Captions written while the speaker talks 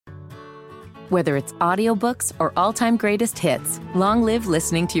Whether it's audiobooks or all-time greatest hits, long live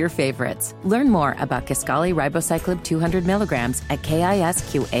listening to your favorites. Learn more about Kisqali Ribociclib 200 milligrams at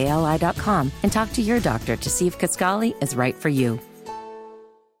KISQALI.com and talk to your doctor to see if Kisqali is right for you.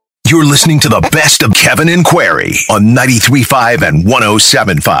 You're listening to the best of Kevin and Query on 93.5 and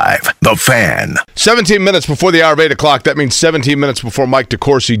 107.5. The Fan. 17 minutes before the hour of 8 o'clock. That means 17 minutes before Mike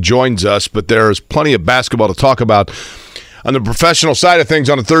DeCourcy joins us, but there's plenty of basketball to talk about on the professional side of things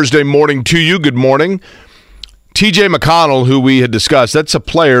on a Thursday morning to you. Good morning. TJ McConnell, who we had discussed, that's a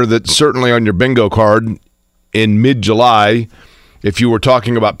player that's certainly on your bingo card in mid-July. If you were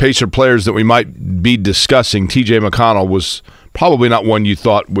talking about Pacer players that we might be discussing, TJ McConnell was probably not one you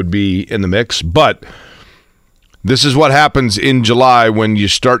thought would be in the mix, but this is what happens in July when you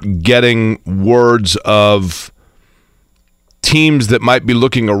start getting words of teams that might be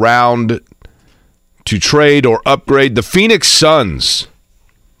looking around to trade or upgrade. The Phoenix Suns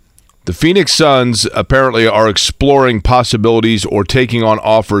apparently are exploring possibilities or taking on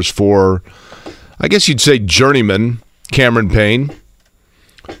offers for, I guess you'd say, journeyman Cameron Payne,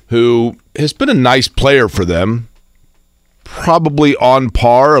 who has been a nice player for them. Probably on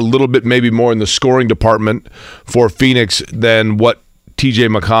par, a little bit maybe more in the scoring department for Phoenix than what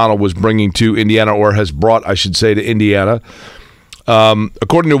TJ McConnell was bringing to Indiana, or has brought, I should say, to Indiana.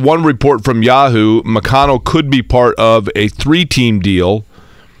 According to one report from Yahoo, McConnell could be part of a 3-team deal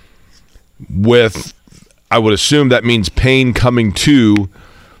with, I would assume that means Payne coming to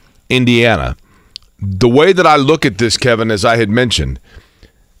Indiana. The way that I look at this, Kevin, as I had mentioned,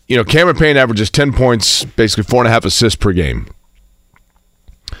 you know, Cameron Payne averages 10 points, basically 4.5 assists per game.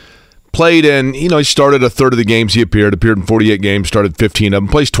 Played in, he started a third of the games he appeared in 48 games, started 15 of them,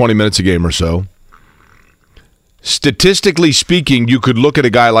 plays 20 minutes a game or so. Statistically speaking, you could look at a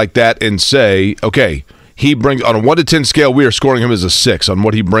guy like that and say, okay, he brings, on a 1 to 10 scale, we are scoring him as a 6 on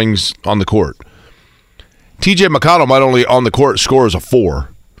what he brings on the court. TJ McConnell might only on the court score as a 4.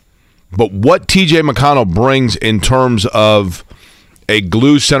 But what TJ McConnell brings in terms of a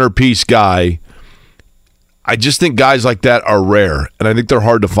glue centerpiece guy, I just think guys like that are rare, and I think they're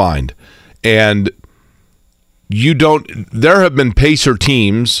hard to find. And there have been Pacer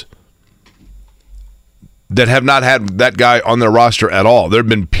teams that have not had that guy on their roster at all. There have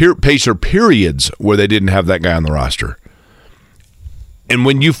been Pacer periods where they didn't have that guy on the roster. And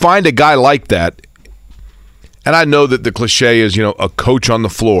when you find a guy like that, and I know that the cliche is, a coach on the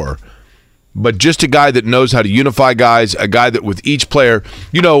floor, but just a guy that knows how to unify guys, a guy that with each player,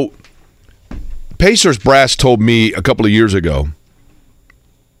 Pacers brass told me a couple of years ago,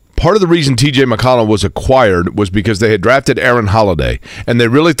 part of the reason TJ McConnell was acquired was because they had drafted Aaron Holiday, and they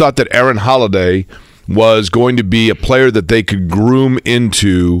really thought that Aaron Holiday was going to be a player that they could groom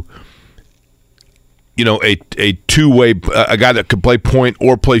into, a two-way, a guy that could play point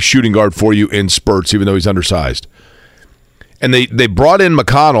or play shooting guard for you in spurts, even though he's undersized. And they brought in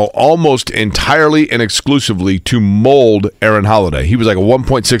McConnell almost entirely and exclusively to mold Aaron Holiday. He was like a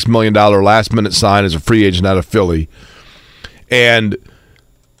 $1.6 million last-minute sign as a free agent out of Philly. And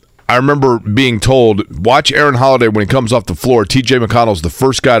I remember being told, watch Aaron Holiday when he comes off the floor. TJ McConnell's the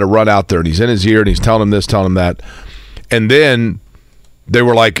first guy to run out there, and he's in his ear, and he's telling him this, telling him that. And then they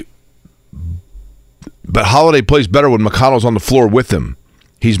were like, but Holiday plays better when McConnell's on the floor with him.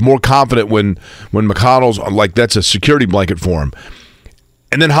 He's more confident when McConnell's like that's a security blanket for him.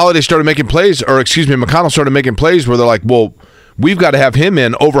 And then Holiday started making plays, McConnell started making plays where they're like, well, we've got to have him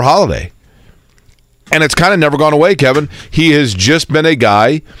in over Holiday. And it's kind of never gone away, Kevin. He has just been a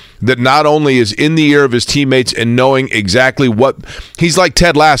guy that not only is in the ear of his teammates and knowing exactly what – he's like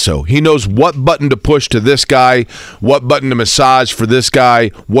Ted Lasso. He knows what button to push to this guy, what button to massage for this guy,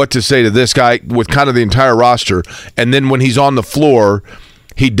 what to say to this guy with kind of the entire roster. And then when he's on the floor –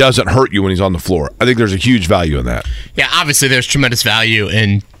 he doesn't hurt you when he's on the floor. I think there's a huge value in that. Yeah, obviously there's tremendous value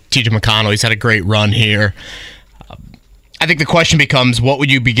in TJ McConnell. He's had a great run here. I think the question becomes, what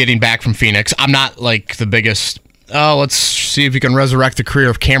would you be getting back from Phoenix? I'm not like the biggest, let's see if you can resurrect the career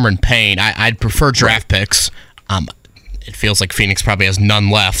of Cameron Payne. I'd prefer draft picks. It feels like Phoenix probably has none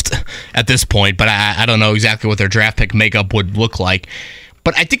left at this point, but I don't know exactly what their draft pick makeup would look like.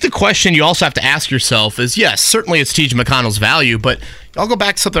 But I think the question you also have to ask yourself is, yes, certainly it's TJ McConnell's value, but I'll go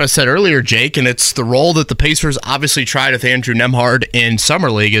back to something I said earlier, Jake, and it's the role that the Pacers obviously tried with Andrew Nembhard in Summer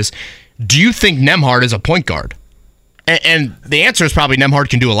League is, do you think Nembhard is a point guard? And the answer is probably Nembhard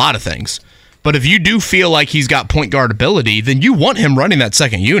can do a lot of things. But if you do feel like he's got point guard ability, then you want him running that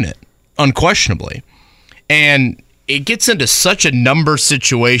second unit, unquestionably. And it gets into such a number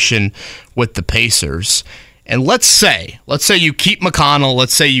situation with the Pacers. And let's say you keep McConnell,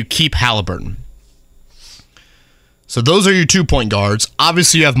 let's say you keep Halliburton. So those are your 2 point guards.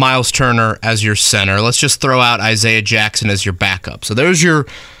 Obviously, you have Miles Turner as your center. Let's just throw out Isaiah Jackson as your backup. So there's your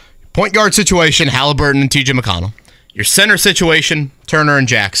point guard situation, Halliburton and TJ McConnell. Your center situation, Turner and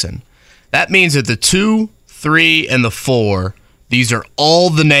Jackson. That means that the 2, 3, and the 4, these are all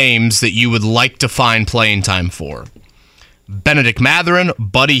the names that you would like to find playing time for. Benedict Mathurin,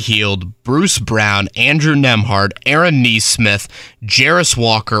 Buddy Hield, Bruce Brown, Andrew Nembhard, Aaron Nesmith, Jarris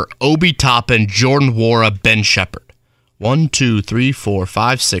Walker, Obi Toppin, Jordan Nwora, Ben Shepherd. 1, 2, 3, 4,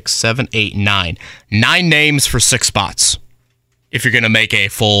 5, 6, 7, 8, 9. 9 names for 6 spots. If you're going to make a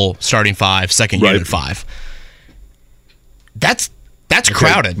full starting 5, second unit 5. That's okay.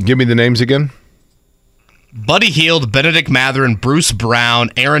 Crowded. Give me the names again. Buddy Hield, Benedict Mathurin, Bruce Brown,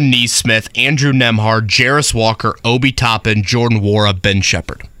 Aaron Nesmith, Andrew Nembhard, Jarris Walker, Obi Toppin, Jordan Nwora, Ben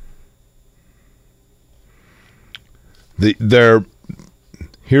Shepherd.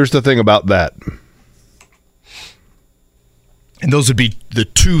 Here's the thing about that. And those would be the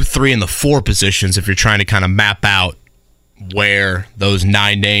 2, 3, and the 4 positions if you're trying to kind of map out where those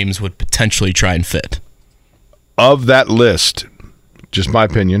 9 names would potentially try and fit. Of that list, just my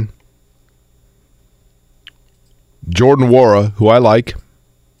opinion, Jordan Nwora, who I like,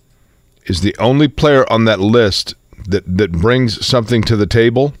 is the only player on that list that brings something to the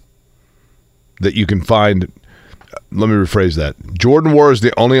table that you can find. Let me rephrase that. Jordan Nwora is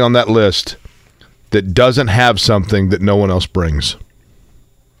the only on that list that doesn't have something that no one else brings.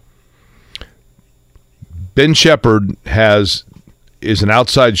 Ben Shepherd is an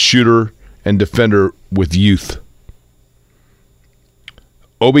outside shooter and defender with youth.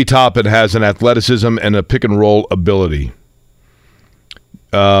 Obi Toppin has an athleticism and a pick and roll ability.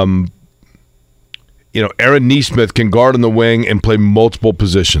 Aaron Nesmith can guard in the wing and play multiple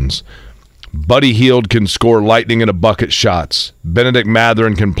positions. Buddy Hield can score lightning in a bucket shots. Benedict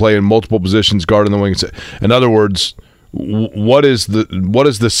Mathurin can play in multiple positions, guard in the wing. In other words, what is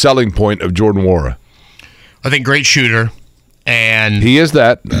the selling point of Jordan Nwora? I think great shooter, and he is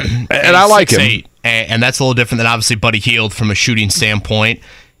that, and I like him. 6'8", and that's a little different than obviously Buddy Hield from a shooting standpoint.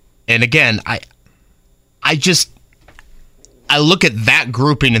 And again, I look at that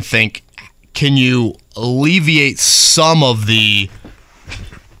grouping and think, can you alleviate some of the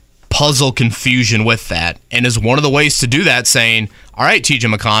puzzle confusion with that? And is one of the ways to do that saying, all right,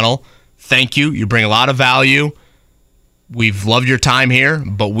 TJ McConnell, thank you. You bring a lot of value. We've loved your time here,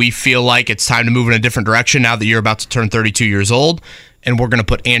 but we feel like it's time to move in a different direction now that you're about to turn 32 years old, and we're going to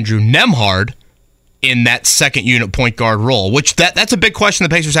put Andrew Nembhard in that second unit point guard role, which that's a big question the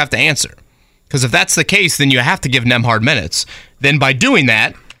Pacers have to answer. Because if that's the case, then you have to give Nembhard minutes. Then by doing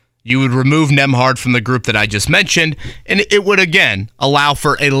that, you would remove Nembhard from the group that I just mentioned, and it would, again, allow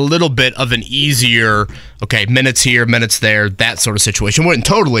for a little bit of an easier, okay, minutes here, minutes there, that sort of situation. Wouldn't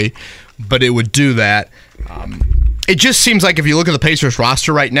totally, but it would do that. It just seems like if you look at the Pacers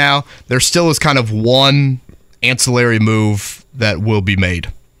roster right now, there still is kind of one ancillary move that will be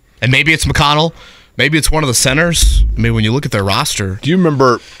made. And maybe it's McConnell. Maybe it's one of the centers. I mean, when you look at their roster, do you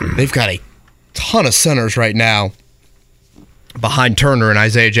remember? They've got a ton of centers right now behind Turner and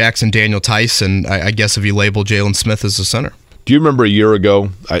Isaiah Jackson, Daniel Tice, and I guess if you label Jalen Smith as a center. Do you remember a year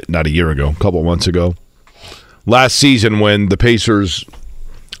ago, not a year ago, a couple of months ago, last season when the Pacers,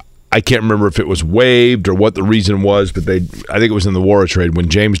 I can't remember if it was waived or what the reason was, but I think it was in the Nwora trade when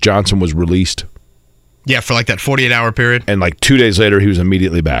James Johnson was released. Yeah, for like that 48-hour period. And like 2 days later, he was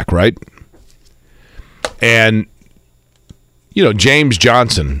immediately back, right? And, James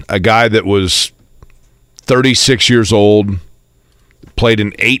Johnson, a guy that was 36 years old, played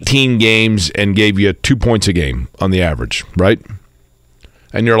in 18 games and gave you 2 points a game on the average, right?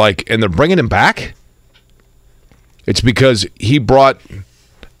 And you're like, and they're bringing him back? It's because he brought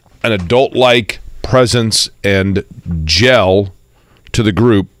an adult-like presence and gel to the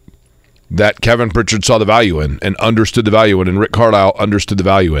group that Kevin Pritchard saw the value in and understood the value in, and Rick Carlisle understood the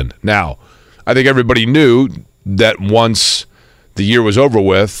value in. Now, I think everybody knew that once the year was over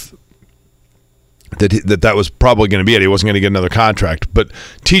with, that was probably going to be it. He wasn't going to get another contract. But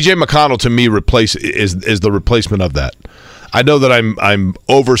T.J. McConnell, to me, is the replacement of that. I know that I'm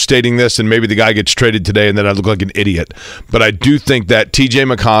overstating this, and maybe the guy gets traded today, and then I look like an idiot. But I do think that T.J.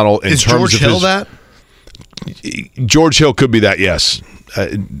 McConnell, in is terms George of Hill that? George Hill could be that, yes,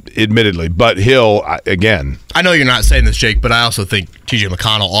 admittedly. But Hill, again, I know you're not saying this, Jake, but I also think T.J.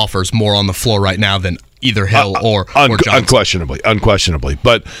 McConnell offers more on the floor right now than either Hill or Johnson. Unquestionably.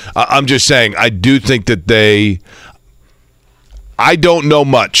 But I'm just saying, I do think that I don't know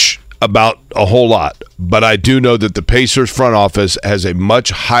much about a whole lot, but I do know that the Pacers front office has a much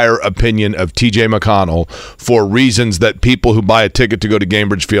higher opinion of T.J. McConnell for reasons that people who buy a ticket to go to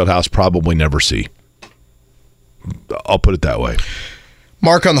Gainbridge Fieldhouse probably never see. I'll put it that way.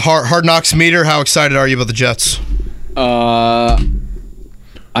 Mark, on the Hard Knocks meter, how excited are you about the Jets? I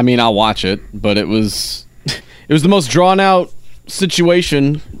mean, I'll watch it, but it was the most drawn out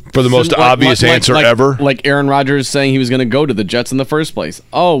situation For the most obvious answer ever. Like Aaron Rodgers saying he was going to go to the Jets in the first place.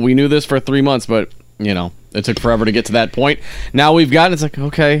 Oh, we knew this for 3 months, but it took forever to get to that point. Now we've got it. It's like,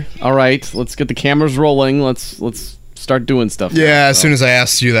 okay, all right, let's get the cameras rolling. Let's start doing stuff. Yeah, as soon as I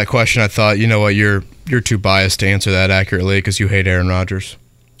asked you that question, I thought, you know what, you're too biased to answer that accurately because you hate Aaron Rodgers.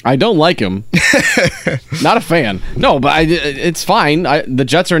 I don't like him. Not a fan. No, but it's fine. The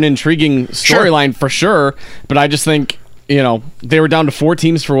Jets are an intriguing storyline for sure, but I just think, they were down to 4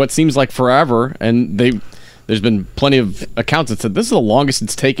 teams for what seems like forever, and there's been plenty of accounts that said this is the longest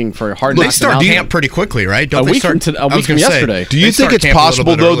it's taking for Hard Knocks. They start camp pretty quickly, right? Don't a week from yesterday. Do you think it's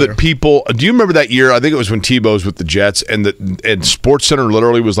possible, though, that people... Do you remember that year? I think it was when Tebow was with the Jets, and SportsCenter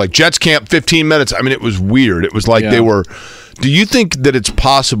literally was like, Jets camp, 15 minutes. I mean, it was weird. It was like they were... Do you think that it's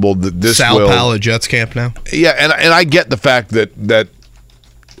possible that this Sal Powell at Jets camp now? Yeah, and I get the fact that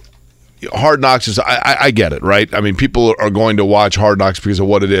Hard Knocks is... I get it, right? I mean, people are going to watch Hard Knocks because of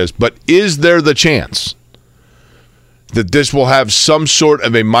what it is, but is there the chance that this will have some sort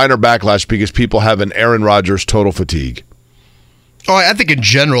of a minor backlash because people have an Aaron Rodgers total fatigue? Oh, I think in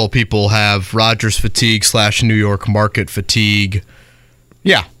general people have Rodgers fatigue / New York market fatigue.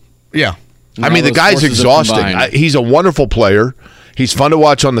 Yeah. I mean, the guy's exhausting. He's a wonderful player. He's fun to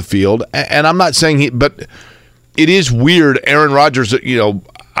watch on the field. And I'm not saying but it is weird. Aaron Rodgers,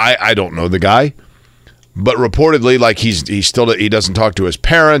 I don't know the guy, but reportedly, like he doesn't talk to his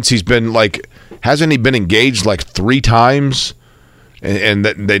parents. He's been hasn't he been engaged 3 times? And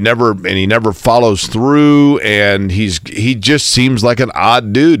he never follows through, and he just seems like an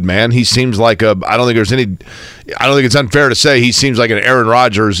odd dude, man. He seems like I don't think it's unfair to say he seems like an Aaron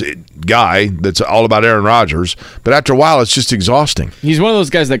Rodgers guy that's all about Aaron Rodgers, but after a while it's just exhausting. He's one of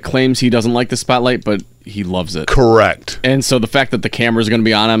those guys that claims he doesn't like the spotlight, but he loves it. Correct. And so the fact that the camera's going to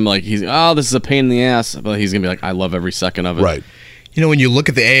be on him, this is a pain in the ass, but he's going to be like, I love every second of it. Right. When you look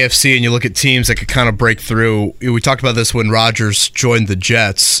at the AFC and you look at teams that could kind of break through, we talked about this when Rodgers joined the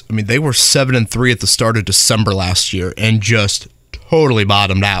Jets. I mean, they were 7-3 at the start of December last year and just totally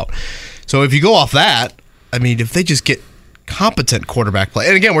bottomed out. So if you go off that, I mean, if they just get competent quarterback play,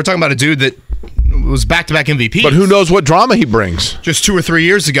 and again, we're talking about a dude that was back-to-back MVP. But who knows what drama he brings? Just 2 or 3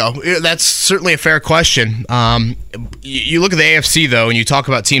 years ago. That's certainly a fair question. You look at the AFC, though, and you talk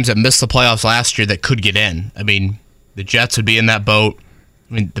about teams that missed the playoffs last year that could get in. I mean, the Jets would be in that boat.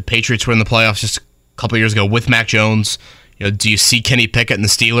 I mean, the Patriots were in the playoffs just a couple years ago with Mac Jones. Do you see Kenny Pickett and the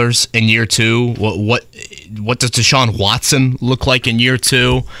Steelers in year 2? What does Deshaun Watson look like in year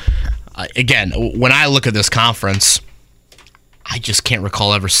 2? Again, when I look at this conference, I just can't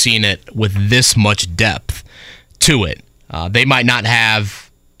recall ever seeing it with this much depth to it. They might not have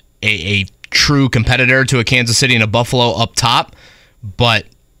a true competitor to a Kansas City and a Buffalo up top, but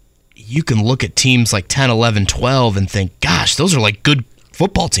you can look at teams like 10, 11, 12 and think, gosh, those are like good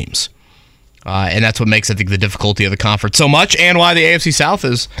football teams. And that's what makes, I think, the difficulty of the conference so much, and why the AFC South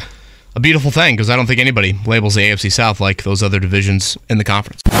is a beautiful thing, because I don't think anybody labels the AFC South like those other divisions in the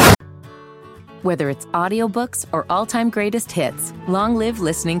conference. Whether it's audiobooks or all-time greatest hits, long live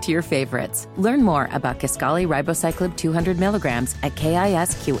listening to your favorites. Learn more about Kisqali Ribociclib 200 milligrams at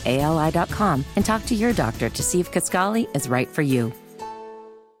KISQALI.com and talk to your doctor to see if Kisqali is right for you.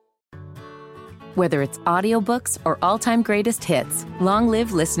 Whether it's audiobooks or all-time greatest hits, long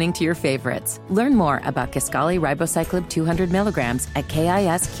live listening to your favorites. Learn more about Kisqali Ribociclib 200 milligrams at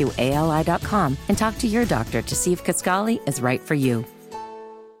KISQALI.com and talk to your doctor to see if Kisqali is right for you.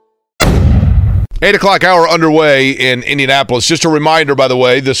 8 o'clock hour underway in Indianapolis. Just a reminder, by the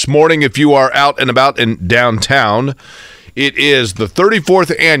way, this morning, if you are out and about in downtown, it is the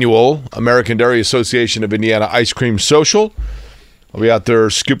 34th annual American Dairy Association of Indiana Ice Cream Social. I'll be out there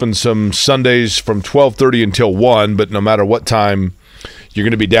scooping some sundaes from 12:30 until 1, but no matter what time you're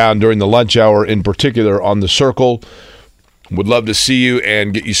going to be down during the lunch hour, in particular on the circle, would love to see you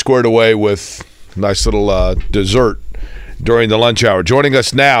and get you squared away with a nice little dessert during the lunch hour. Joining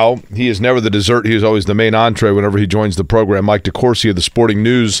us now, he is never the dessert, he is always the main entree whenever he joins the program, Mike DeCourcy of the Sporting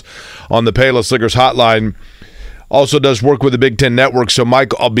News on the Payless Liquors Hotline. Also does work with the Big Ten Network. So,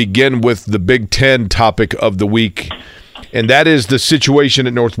 Mike, I'll begin with the Big Ten topic of the week, and that is the situation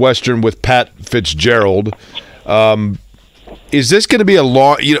at Northwestern with Pat Fitzgerald. Is this going to be a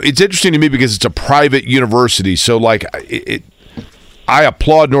long... it's interesting to me because it's a private university, so, I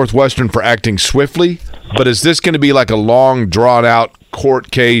applaud Northwestern for acting swiftly, but is this going to be like a long, drawn-out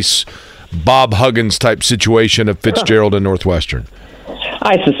court case, Bob Huggins type situation of Fitzgerald and Northwestern?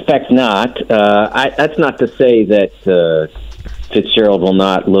 I suspect not. That's not to say that Fitzgerald will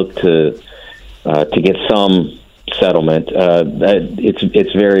not look to get some settlement.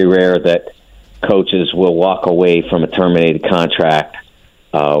 It's very rare that coaches will walk away from a terminated contract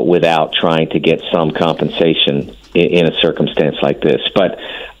without trying to get some compensation in a circumstance like this. But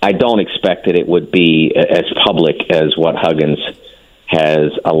I don't expect that it would be as public as what Huggins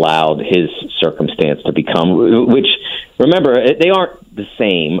has allowed his circumstance to become, which, remember, they aren't the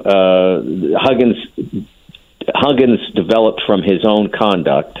same. Huggins developed from his own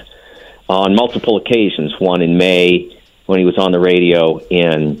conduct on multiple occasions, one in May when he was on the radio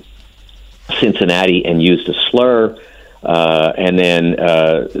in Cincinnati and used a slur, and then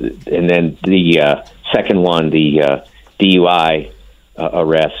the second one, the DUI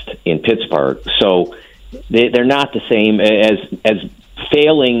arrest in Pittsburgh. So they're not the same as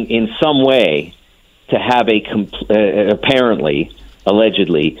failing in some way to have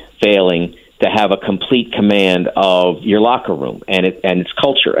allegedly failing to have a complete command of your locker room and its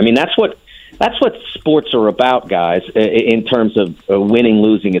culture. I mean, that's what sports are about, guys, in terms of winning,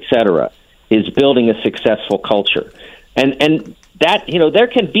 losing, etc., is building a successful culture. And that, there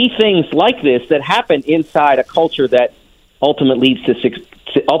can be things like this that happen inside a culture that ultimately leads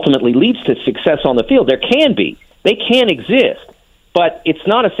to success on the field. There can be. They can exist. But it's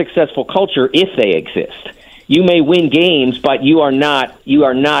not a successful culture if they exist. You may win games, but you are not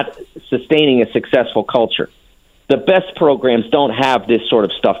sustaining a successful culture. The best programs don't have this sort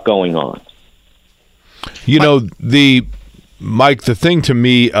of stuff going on. Mike, the thing to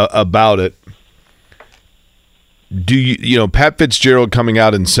me about it, Pat Fitzgerald coming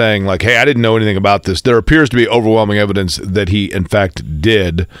out and saying, like, hey, I didn't know anything about this. There appears to be overwhelming evidence that he, in fact,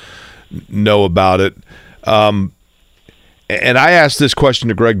 did know about it. And I asked this question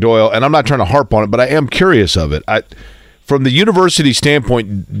to Greg Doyle, and I'm not trying to harp on it, but I am curious of it. From the university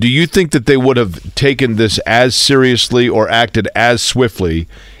standpoint, do you think that they would have taken this as seriously or acted as swiftly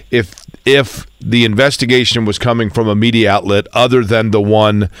if the investigation was coming from a media outlet other than the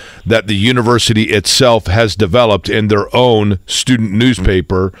one that the university itself has developed in their own student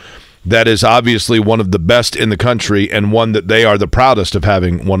newspaper that is obviously one of the best in the country and one that they are the proudest of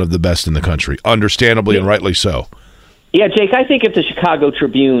having one of the best in the country, understandably and rightly so? Yeah, Jake, I think if the Chicago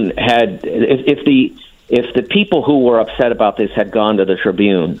Tribune if the people who were upset about this had gone to the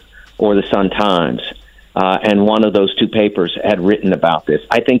Tribune or the Sun-Times, and one of those two papers had written about this,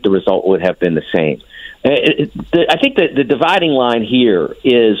 I think the result would have been the same. I think that the dividing line here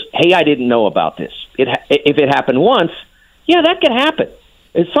is, hey, I didn't know about this. If it happened once, yeah, that could happen.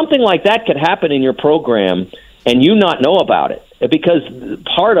 If something like that could happen in your program and you not know about it, because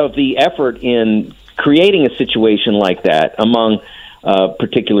part of the effort in creating a situation like that among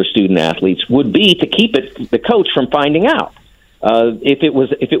particular student athletes would be to keep the coach from finding out if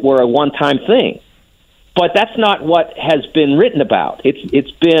it were a one-time thing. But that's not what has been written about.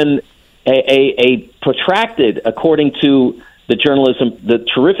 It's been a protracted, according to the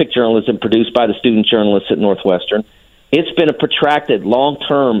terrific journalism produced by the student journalists at Northwestern. It's been a protracted,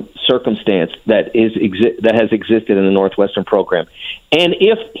 long-term circumstance that has existed in the Northwestern program. And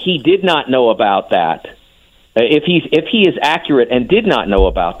if he did not know about that, if he is accurate and did not know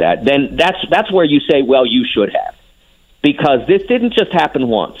about that, then that's where you say, well, you should have, because this didn't just happen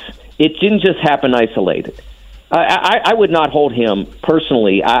once. It didn't just happen isolated. I would not hold him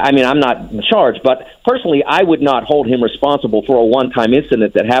personally. I mean, I'm not in charge, but personally, I would not hold him responsible for a one-time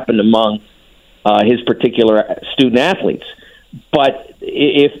incident that happened among his particular student athletes. But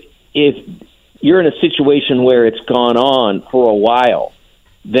if you're in a situation where it's gone on for a while,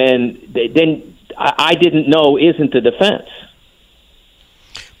 then I didn't know isn't the defense.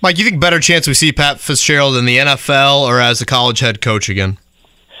 Mike, you think better chance we see Pat Fitzgerald in the NFL or as a college head coach again?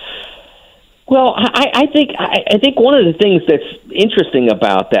 Well, I think one of the things that's interesting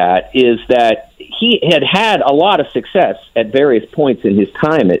about that is that he had a lot of success at various points in his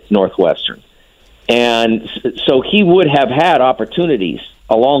time at Northwestern. And so he would have had opportunities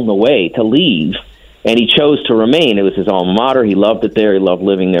along the way to leave, and he chose to remain. It was his alma mater. He loved it there. He loved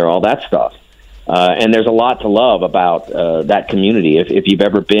living there, all that stuff. And there's a lot to love about that community. If you've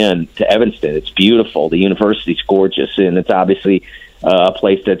ever been to Evanston, it's beautiful. The university's gorgeous, and it's obviously a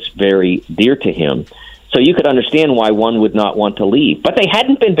place that's very dear to him. So you could understand why one would not want to leave. But they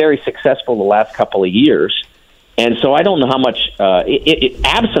hadn't been very successful the last couple of years. And so I don't know how much,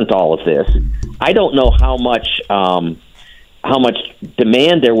 absent all of this, I don't know how much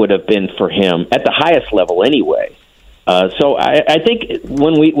demand there would have been for him at the highest level anyway. So I think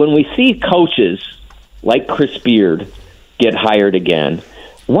when we see coaches like Chris Beard get hired again,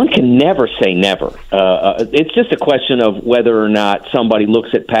 one can never say never. It's just a question of whether or not somebody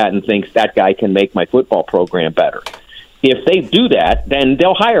looks at Pat and thinks that guy can make my football program better. If they do that, then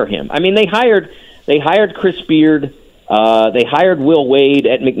they'll hire him. I mean, they hired Chris Beard. They hired Will Wade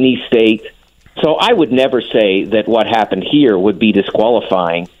at McNeese State. So I would never say that what happened here would be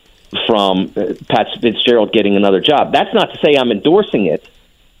disqualifying from Pat Fitzgerald getting another job. That's not to say I'm endorsing it.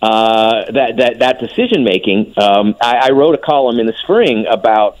 That decision making. I wrote a column in the spring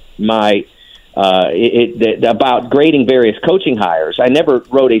about about grading various coaching hires. I never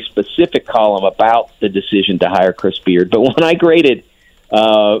wrote a specific column about the decision to hire Chris Beard, but when I graded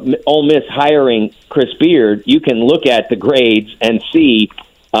Ole Miss hiring Chris Beard, you can look at the grades and see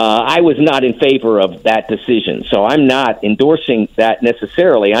I was not in favor of that decision. So I'm not endorsing that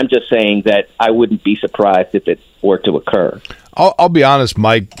necessarily. I'm just saying that I wouldn't be surprised if it were to occur. I'll be honest,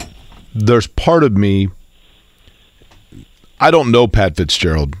 Mike. There's part of me. I don't know Pat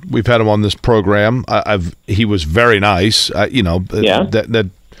Fitzgerald. We've had him on this program. He was very nice. I don't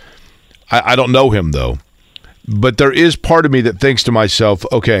know him though. But there is part of me that thinks to myself,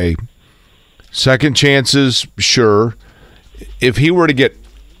 okay, second chances, sure. If he were to get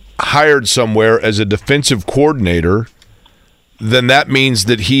hired somewhere as a defensive coordinator, then that means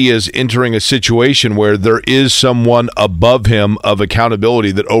that he is entering a situation where there is someone above him of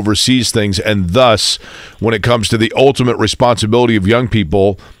accountability that oversees things, and thus, when it comes to the ultimate responsibility of young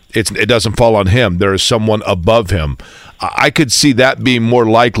people, it doesn't fall on him. There is someone above him. I could see that being more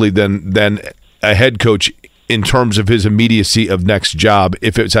likely than a head coach in terms of his immediacy of next job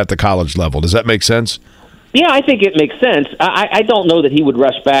if it's at the college level. Does that make sense? Yeah, I think it makes sense. I don't know that he would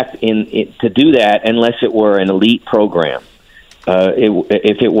rush back to do that unless it were an elite program.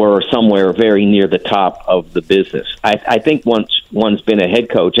 If it were somewhere very near the top of the business. I think once one's been a head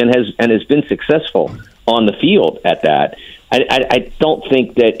coach and has been successful on the field at that, I don't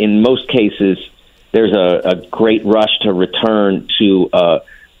think that in most cases there's a great rush to return to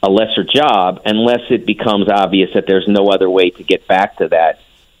a lesser job unless it becomes obvious that there's no other way to get back to that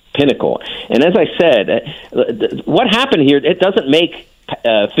pinnacle. And as I said, what happened here, it doesn't make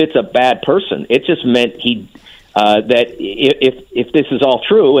Fitz a bad person. It just meant that if this is all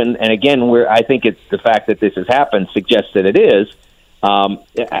true, and again, I think it's the fact that this has happened suggests that it is.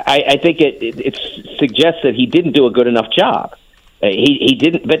 I think it suggests that he didn't do a good enough job. He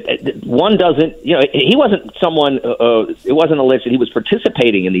didn't, but one doesn't. He wasn't someone. It wasn't alleged that he was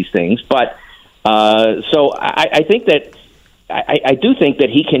participating in these things. But so I think that I do think that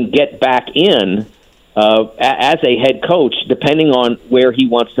he can get back in as a head coach, depending on where he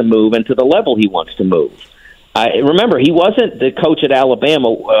wants to move and to the level he wants to move. Remember, he wasn't the coach at Alabama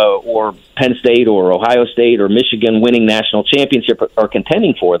or Penn State or Ohio State or Michigan winning national championship or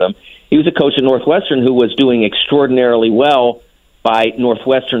contending for them. He was a coach at Northwestern who was doing extraordinarily well by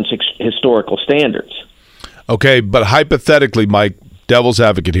Northwestern's historical standards. Okay, but hypothetically, Mike, devil's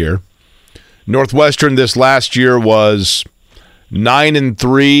advocate here, Northwestern this last year was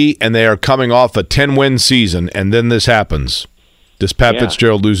 9-3, and they are coming off a 10-win season, and then this happens. Does Pat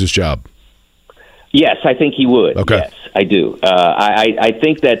Fitzgerald lose his job? Yes, I think he would. Okay. Yes, I do. I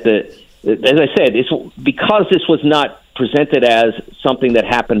think that as I said, because this was not presented as something that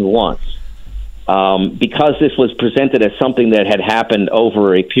happened once, because this was presented as something that had happened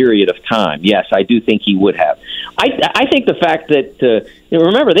over a period of time. Yes, I do think he would have. I think the fact that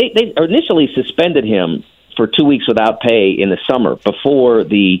remember they initially suspended him for 2 weeks without pay in the summer before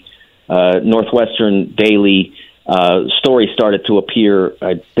the Northwestern Daily story started to appear.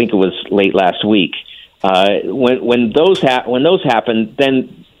 I think it was late last week. When those happened,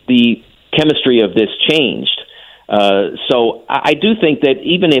 then the chemistry of this changed. So I do think that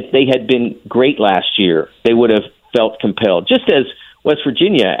even if they had been great last year, they would have felt compelled, just as West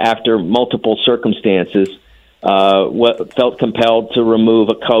Virginia, after multiple circumstances, felt compelled to remove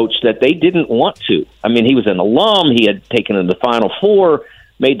a coach that they didn't want to. I mean, he was an alum. He had taken them to the Final Four,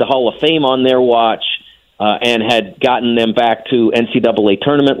 made the Hall of Fame on their watch, and had gotten them back to NCAA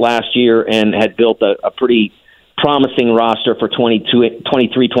tournament last year and had built a pretty promising roster for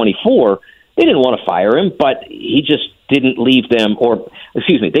 23-24. They didn't want to fire him, but he just didn't leave them,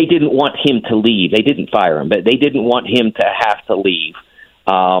 they didn't want him to leave. They didn't fire him, but they didn't want him to have to leave.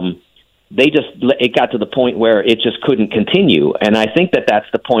 It got to the point where it just couldn't continue. And I think that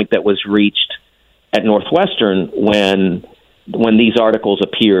that's the point that was reached at Northwestern when these articles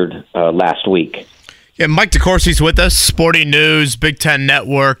appeared last week. Yeah, Mike DeCourcy's with us, Sporting News, Big Ten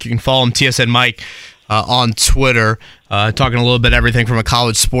Network. You can follow him, TSN Mike, on Twitter. Talking a little bit everything from a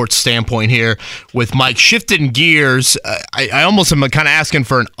college sports standpoint here with Mike. Shifting gears, I almost am kind of asking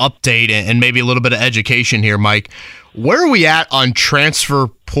for an update and maybe a little bit of education here, Mike. Where are we at on transfer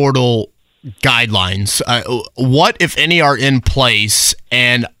portal guidelines? What, if any, are in place,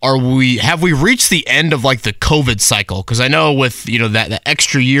 and have we reached the end of like the COVID cycle? Because I know with that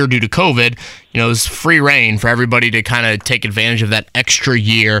extra year due to COVID, it was free reign for everybody to kind of take advantage of that extra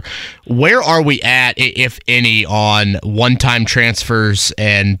year. Where are we at, if any, on one-time transfers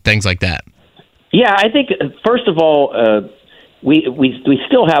and things like that? Yeah, I think first of all, we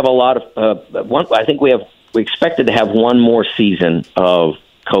still have a lot of one. I think we expected to have one more season of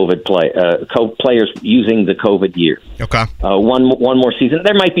COVID players using the COVID year. Okay. One more season.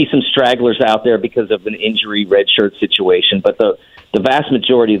 There might be some stragglers out there because of an injury redshirt situation, but the vast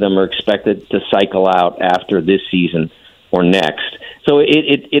majority of them are expected to cycle out after this season or next. So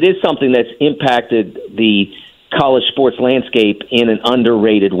it is something that's impacted the college sports landscape in an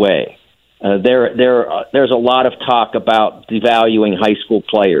underrated way. There's a lot of talk about devaluing high school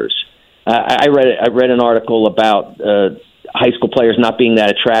players. I read an article about high school players not being that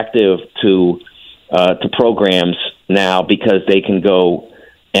attractive to programs now because they can go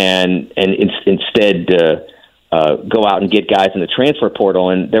and instead go out and get guys in the transfer portal.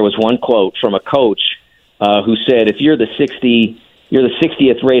 And there was one quote from a coach who said, "If you're the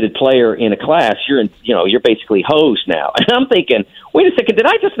 60th rated player in a class, you're basically hosed now." And I'm thinking, wait a second, did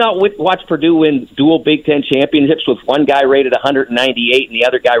I just not watch Purdue win dual Big Ten championships with one guy rated 198 and the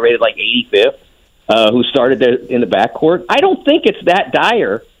other guy rated like 85th? Who started there in the backcourt? I don't think it's that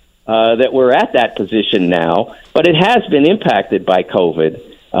dire that we're at that position now, but it has been impacted by COVID,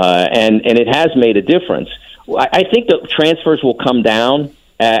 and it has made a difference. I think the transfers will come down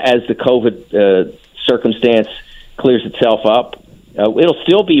as the COVID circumstance clears itself up. It'll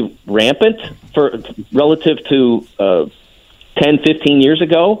still be rampant relative to 10, 15 years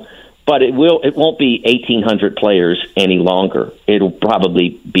ago, but it won't be 1,800 players any longer. It'll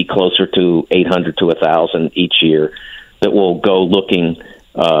probably be closer to 800 to 1,000 each year that will go looking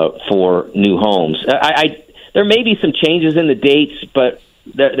for new homes. There may be some changes in the dates, but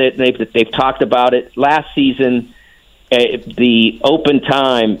they've talked about it. Last season, the open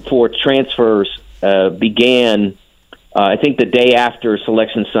time for transfers began, I think, the day after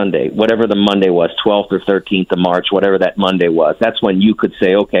Selection Sunday, whatever the Monday was, 12th or 13th of March, whatever that Monday was. That's when you could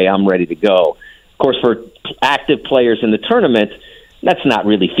say, okay, I'm ready to go. Of course, for active players in the tournament, that's not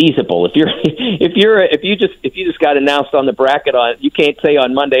really feasible. If you just got announced on the bracket, you can't say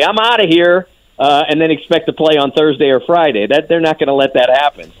on Monday, I'm out of here, and then expect to play on Thursday or Friday. They're not going to let that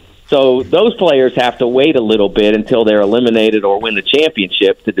happen. So those players have to wait a little bit until they're eliminated or win the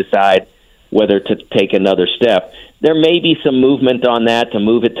championship to decide whether to take another step. There may be some movement on that to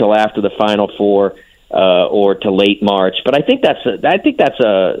move it till after the Final Four or to late March, but I think that's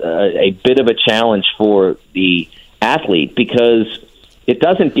a bit of a challenge for the athlete because it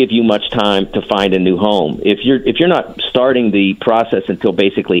doesn't give you much time to find a new home. If you're not starting the process until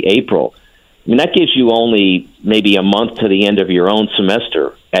basically April, I mean that gives you only maybe a month to the end of your own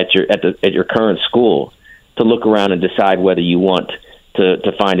semester at your current school to look around and decide whether you want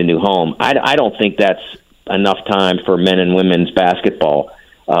to find a new home. I don't think that's enough time for men and women's basketball,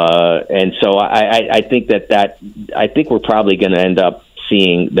 and so I think I think we're probably going to end up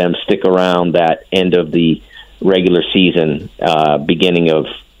seeing them stick around that end of the regular season, beginning of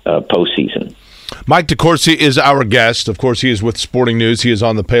postseason. Mike DeCourcy is our guest. Of course, he is with Sporting News. He is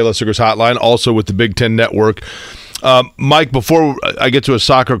on the Payless Liquors Hotline, also with the Big Ten Network. Mike, before I get to a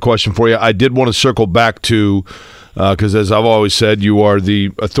soccer question for you, I did want to circle back to, because as I've always said, you are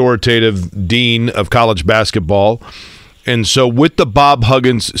the authoritative dean of college basketball. And so with the Bob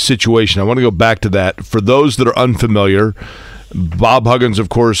Huggins situation, I want to go back to that. For those that are unfamiliar, Bob Huggins, of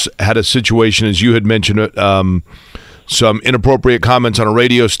course, had a situation, as you had mentioned, some inappropriate comments on a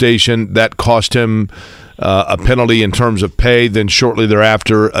radio station that cost him a penalty in terms of pay, then shortly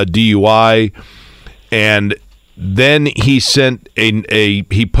thereafter a DUI, and then he sent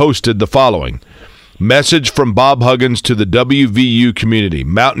he posted the following: message from Bob Huggins to the WVU community,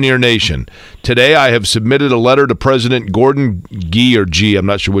 Mountaineer Nation. Today I have submitted a letter to President Gordon Gee, or G, I'm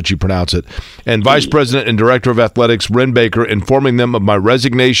not sure what you pronounce it, and Vice President and Director of Athletics Ren Baker, informing them of my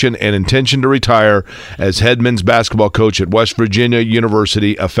resignation and intention to retire as head men's basketball coach at West Virginia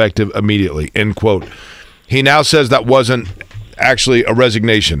University, effective immediately, end quote. He now says that wasn't actually a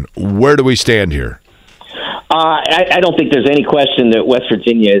resignation. Where do we stand here? I don't think there's any question that West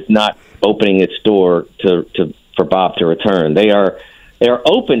Virginia is not opening its door for Bob to return. They are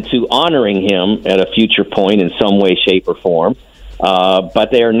open to honoring him at a future point in some way, shape, or form, but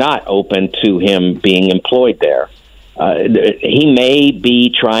they are not open to him being employed there. He may be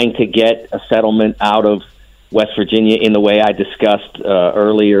trying to get a settlement out of West Virginia in the way I discussed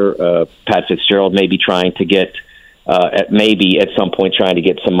earlier. Pat Fitzgerald may be trying to get, maybe at some point trying to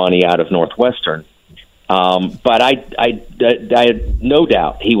get some money out of Northwestern. But I have no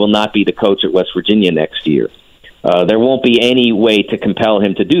doubt he will not be the coach at West Virginia next year. There won't be any way to compel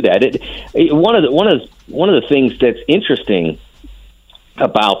him to do that. One of the things that's interesting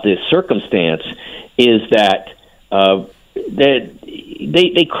about this circumstance is that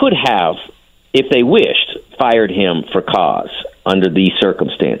they could have, if they wished, fired him for cause under these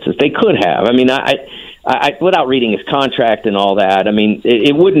circumstances. They could have. I mean, I without reading his contract and all that, I mean,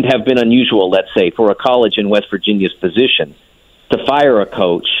 it wouldn't have been unusual, let's say, for a college in West Virginia's position to fire a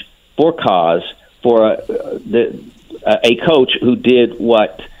coach for cause for a coach who did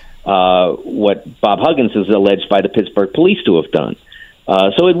what Bob Huggins is alleged by the Pittsburgh police to have done.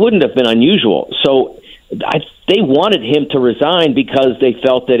 So it wouldn't have been unusual. So they wanted him to resign because they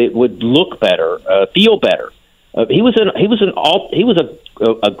felt that it would look better, feel better. He was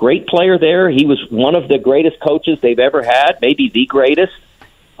a great player there. He was one of the greatest coaches they've ever had, maybe the greatest.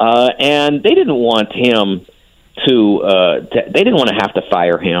 And they didn't want him they didn't want to have to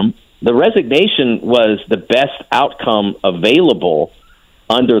fire him. The resignation was the best outcome available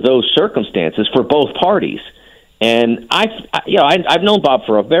under those circumstances for both parties. And I've known Bob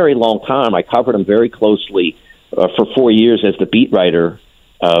for a very long time. I covered him very closely for 4 years as the beat writer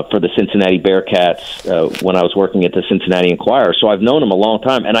for the Cincinnati Bearcats when I was working at the Cincinnati Enquirer. So I've known him a long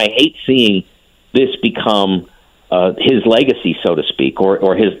time, and I hate seeing this become his legacy, so to speak, or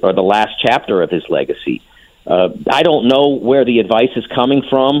the last chapter of his legacy. I don't know where the advice is coming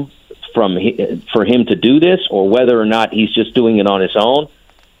for him to do this, or whether or not he's just doing it on his own.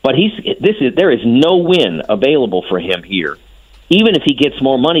 But there is no win available for him here, even if he gets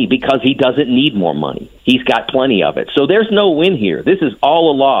more money, because he doesn't need more money. He's got plenty of it. So there's no win here. This is all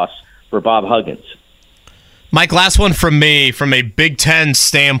a loss for Bob Huggins. Mike, last one from me, from a Big Ten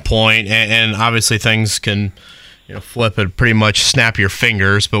standpoint, and obviously things can flip and pretty much snap your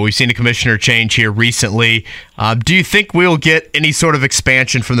fingers, but we've seen a commissioner change here recently. Do you think we'll get any sort of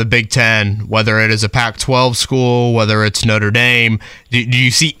expansion from the Big Ten, whether it is a Pac-12 school, whether it's Notre Dame? Do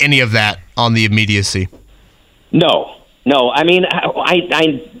you see any of that on the immediacy? No. I mean,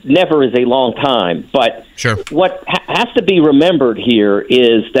 I never is a long time, but sure. What has to be remembered here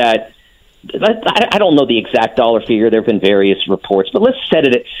is that I don't know the exact dollar figure. There have been various reports, but let's set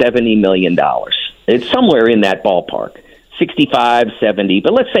it at $70 million. It's somewhere in that ballpark, 65, 70,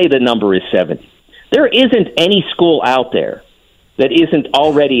 but let's say the number is 70. There isn't any school out there that isn't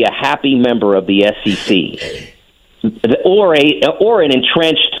already a happy member of the SEC or an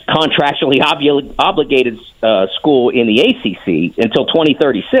entrenched, contractually obligated school in the ACC until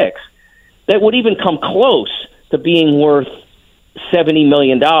 2036 that would even come close to being worth $70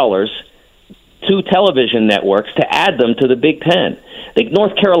 million to television networks to add them to the Big Ten. I think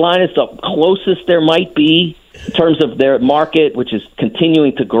North Carolina is the closest there might be in terms of their market, which is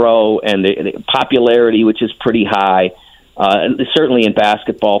continuing to grow, and the popularity, which is pretty high, certainly in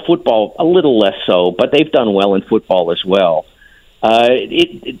basketball. Football, a little less so, but they've done well in football as well.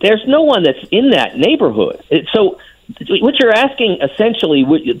 There's no one that's in that neighborhood. So what you're asking, essentially,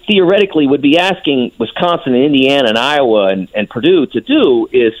 theoretically, would be asking Wisconsin and Indiana and Iowa and Purdue to do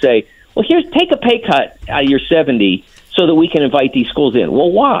is say, well, take a pay cut out of your 70 so that we can invite these schools in. Well,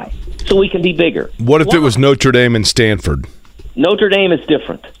 why? So we can be bigger. What if it was Notre Dame and Stanford? Notre Dame is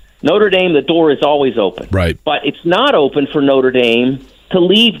different. Notre Dame, the door is always open. Right. But it's not open for Notre Dame to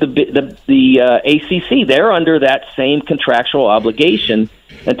leave the ACC. They're under that same contractual obligation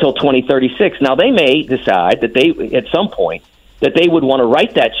until 2036. Now, they may decide that at some point, that they would want to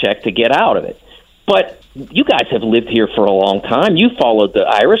write that check to get out of it. But you guys have lived here for a long time. You followed the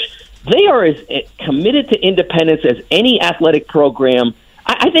Irish. They are as committed to independence as any athletic program.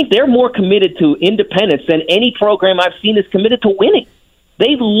 I think they're more committed to independence than any program I've seen is committed to winning.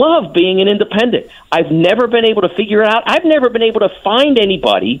 They love being an independent. I've never been able to figure it out. I've never been able to find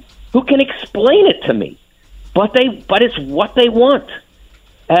anybody who can explain it to me. But it's what they want.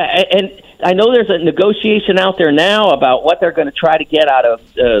 And I know there's a negotiation out there now about what they're going to try to get out of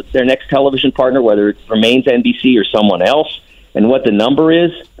their next television partner, whether it remains NBC or someone else, and what the number is.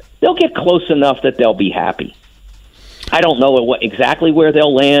 They'll get close enough that they'll be happy. I don't know exactly where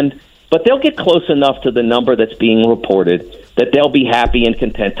they'll land, but they'll get close enough to the number that's being reported that they'll be happy and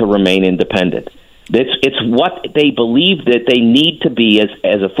content to remain independent. It's what they believe that they need to be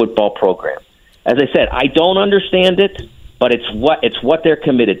as a football program. As I said, I don't understand it, but it's what they're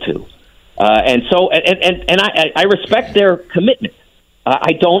committed to, and I respect their commitment.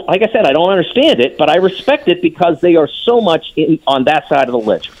 I don't, like I said, I don't understand it, but I respect it because they are so much on that side of the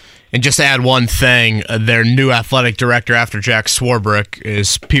ledger. And just to add one thing, their new athletic director after Jack Swarbrick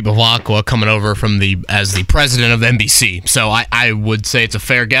is Pete Bevacqua, coming over as the president of NBC. So I would say it's a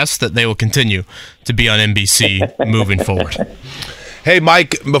fair guess that they will continue to be on NBC moving forward. Hey,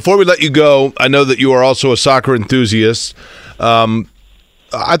 Mike, before we let you go, I know that you are also a soccer enthusiast.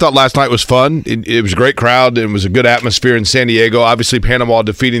 I thought last night was fun. It was a great crowd. It was a good atmosphere in San Diego. Obviously, Panama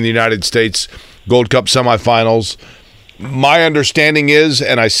defeating the United States Gold Cup semifinals. My understanding is,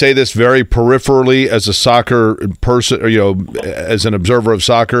 and I say this very peripherally as a soccer person, as an observer of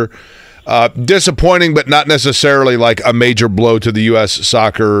soccer, disappointing, but not necessarily like a major blow to the U.S.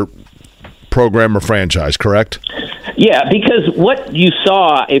 soccer program or franchise, correct? Yeah, because what you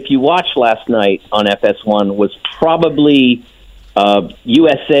saw, if you watched last night on FS1, was probably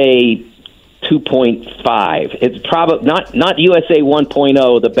USA 2.5. It's probably not USA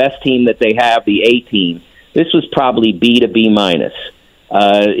 1.0, the best team that they have, the A team. This was probably B to B minus.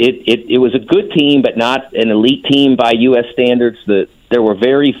 It was a good team, but not an elite team by U.S. standards. There were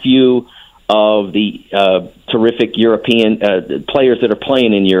very few of the terrific European players that are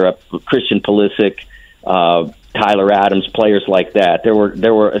playing in Europe. Christian Pulisic, Tyler Adams, players like that. There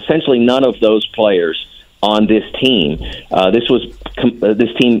were essentially none of those players on this team.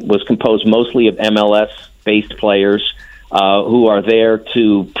 This team was composed mostly of MLS-based players who are there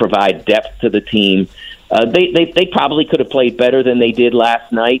to provide depth to the team. They probably could have played better than they did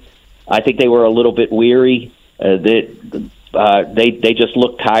last night. I think they were a little bit weary. They just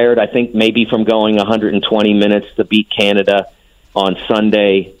looked tired. I think maybe from going 120 minutes to beat Canada on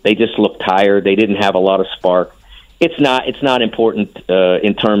Sunday, they just looked tired. They didn't have a lot of spark. It's not important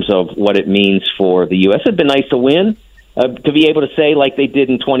in terms of what it means for the U.S. It'd been nice to win, to be able to say like they did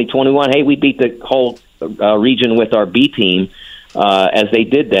in 2021. Hey, we beat the whole region with our B team. As they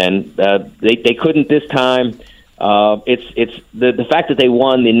did then, they couldn't this time. It's the fact that they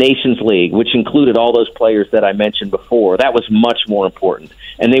won the Nations League, which included all those players that I mentioned before. That was much more important,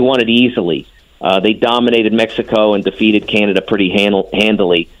 and they won it easily. They dominated Mexico and defeated Canada pretty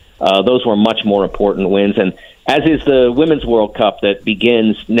handily. Those were much more important wins, and as is the Women's World Cup that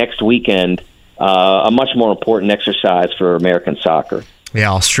begins next weekend, a much more important exercise for American soccer.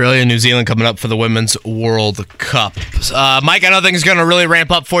 Yeah, Australia and New Zealand coming up for the Women's World Cup. Mike, I know things are going to really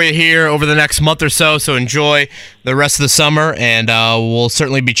ramp up for you here over the next month or so enjoy the rest of the summer, and we'll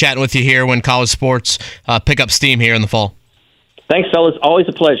certainly be chatting with you here when college sports pick up steam here in the fall. Thanks, fellas. Always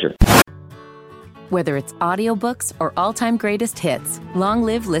a pleasure. Whether it's audiobooks or all-time greatest hits, long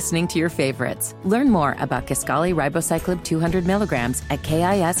live listening to your favorites. Learn more about Kisqali Ribociclib 200 milligrams at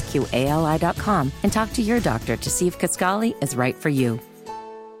KISQALI.com and talk to your doctor to see if Kisqali is right for you.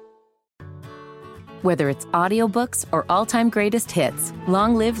 Whether it's audiobooks or all-time greatest hits,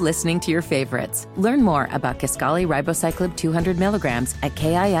 long live listening to your favorites. Learn more about Kisqali Ribociclib 200 milligrams at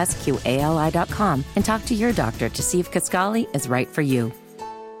KISQALI.com and talk to your doctor to see if Kisqali is right for you.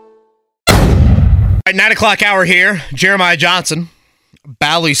 All right, 9 o'clock hour here. Jeremiah Johnson,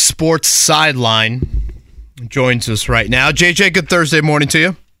 Bally Sports Sideline, joins us right now. JJ, good Thursday morning to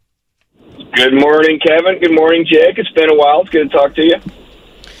you. Good morning, Kevin. Good morning, Jake. It's been a while. It's good to talk to you.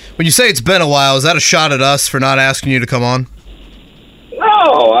 When you say it's been a while, is that a shot at us for not asking you to come on?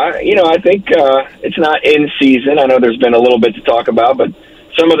 No, I think it's not in season. I know there's been a little bit to talk about, but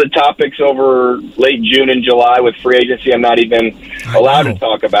some of the topics over late June and July with free agency I'm not even allowed to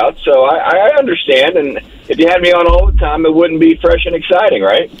talk about. So I understand, and if you had me on all the time, it wouldn't be fresh and exciting,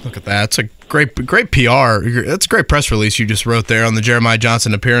 right? Look at that. It's a great PR. That's a great press release you just wrote there on the Jeremiah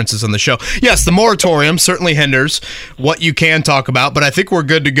Johnson appearances on the show. Yes, the moratorium certainly hinders what you can talk about, but I think we're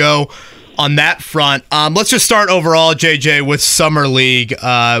good to go on that front. Let's just start overall, JJ, with Summer League.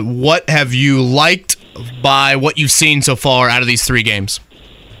 What have you liked by what you've seen so far out of these 3 games?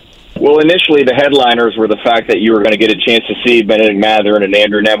 Well, initially the headliners were the fact that you were going to get a chance to see Benedict Mathurin and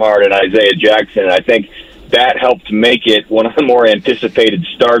Andrew Nemhard and Isaiah Jackson, and I think that helped make it one of the more anticipated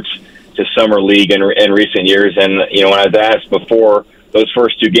starts to Summer League in recent years. And, when I was asked before those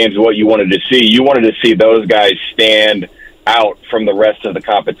first 2 games what you wanted to see those guys stand out from the rest of the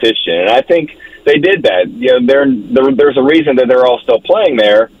competition. And I think they did that. There's a reason that they're all still playing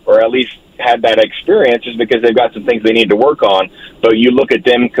there, or at least had that experience, is because they've got some things they need to work on. But you look at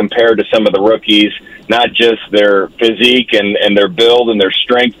them compared to some of the rookies, not just their physique and their build and their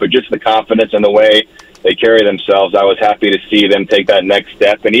strength, but just the confidence and the way they carry themselves. I was happy to see them take that next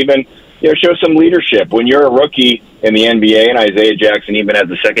step and even show some leadership. When you're a rookie in the NBA, and Isaiah Jackson even as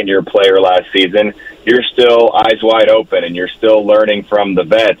a second-year player last season, you're still eyes wide open and you're still learning from the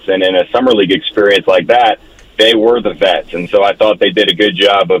vets. And in a Summer League experience like that, they were the vets. And so I thought they did a good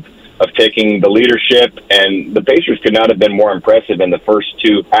job of taking the leadership, and the Pacers could not have been more impressive in the first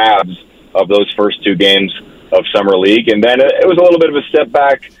two halves of those first two games of Summer League. And then it was a little bit of a step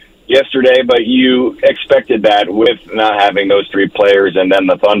back yesterday, but you expected that with not having those three players and then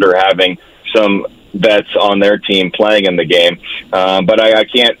the Thunder having some vets on their team playing in the game. But I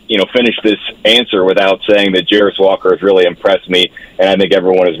can't, finish this answer without saying that Jarris Walker has really impressed me, and I think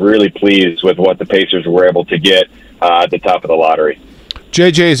everyone is really pleased with what the Pacers were able to get at the top of the lottery.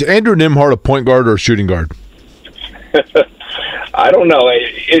 JJ, is Andrew Nembhard a point guard or a shooting guard? I don't know.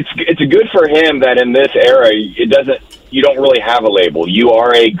 It's good for him that in this era you don't really have a label. You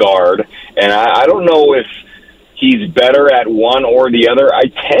are a guard, and I don't know if he's better at one or the other. I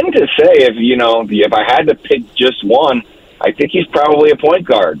tend to say if I had to pick just one, I think he's probably a point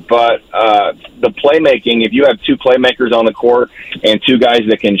guard. But the playmaking, if you have two playmakers on the court and two guys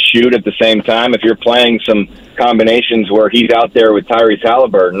that can shoot at the same time, if you're playing some combinations where he's out there with Tyrese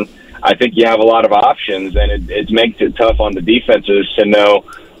Halliburton, I think you have a lot of options, and it makes it tough on the defenses to know,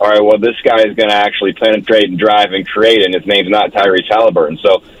 all right, well, this guy is going to actually penetrate and drive and create, and his name's not Tyrese Halliburton.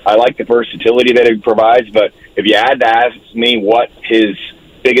 So I like the versatility that it provides, but if you had to ask me what his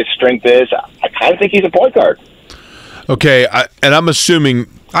biggest strength is, I kind of think he's a point guard. Okay, and I'm assuming...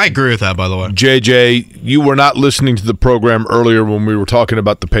 I agree with that, by the way. JJ, you were not listening to the program earlier when we were talking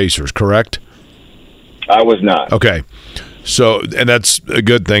about the Pacers, correct? I was not. Okay. So, and that's a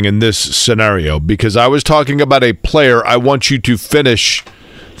good thing in this scenario, because I was talking about a player. I want you to finish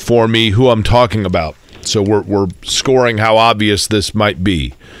for me who I'm talking about. So we're scoring how obvious this might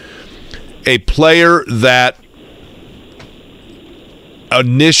be. A player that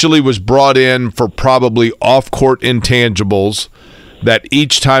initially was brought in for probably off-court intangibles that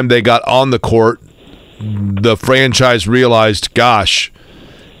each time they got on the court, the franchise realized, gosh,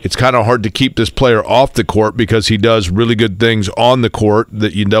 it's kind of hard to keep this player off the court because he does really good things on the court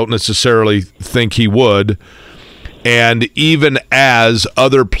that you don't necessarily think he would. And even as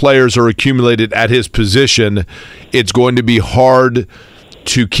other players are accumulated at his position, it's going to be hard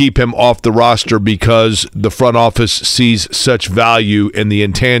to keep him off the roster because the front office sees such value in the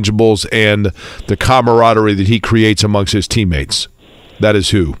intangibles and the camaraderie that he creates amongst his teammates. That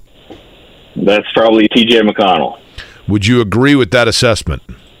is who? That's probably T.J. McConnell. Would you agree with that assessment?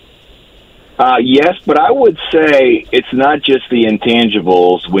 Yes, but I would say it's not just the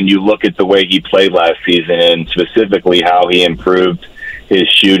intangibles when you look at the way he played last season and specifically how he improved his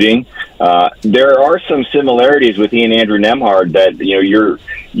shooting. There are some similarities with he and Andrew Nembhard that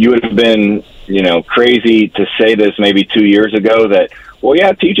you would have been crazy to say this maybe 2 years ago that, well,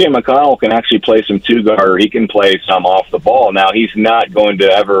 yeah, T.J. McConnell can actually play some two-guard or he can play some off the ball. Now, he's not going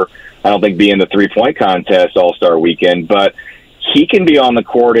to ever, I don't think, be in the three-point contest All-Star Weekend, but he can be on the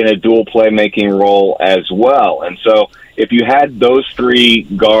court in a dual playmaking role as well. And so if you had those three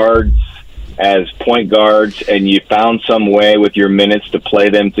guards as point guards and you found some way with your minutes to play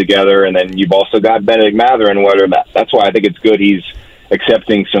them together, and then you've also got Bennedict Mathurin, that's why I think it's good he's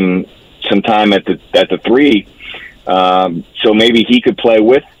accepting some time at the three. So maybe he could play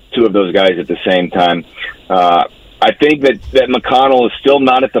with two of those guys at the same time. I think that McConnell is still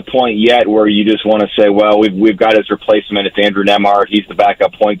not at the point yet where you just want to say, well, we've got his replacement. It's Andrew Nembhard. He's the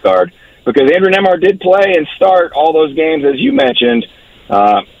backup point guard. Because Andrew Nembhard did play and start all those games, as you mentioned,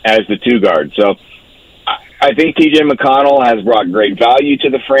 as the two guard. So I think T.J. McConnell has brought great value to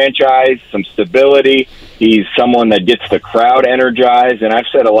the franchise, some stability. He's someone that gets the crowd energized. And I've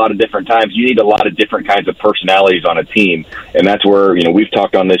said a lot of different times, you need a lot of different kinds of personalities on a team. And that's where, we've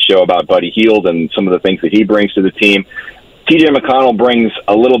talked on this show about Buddy Hield and some of the things that he brings to the team. T.J. McConnell brings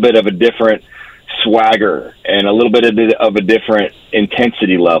a little bit of a different swagger and a little bit of a different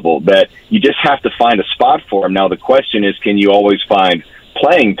intensity level that you just have to find a spot for him. Now, the question is, can you always find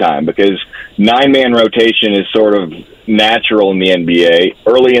playing time? Because 9-man rotation is sort of natural in the NBA.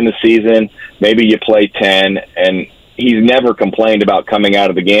 Early in the season, maybe you play 10, and he's never complained about coming out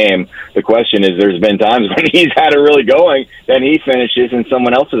of the game. The question is, there's been times when he's had it really going, then he finishes and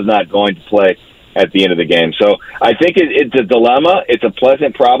someone else is not going to play at the end of the game. So I think it's a dilemma. It's a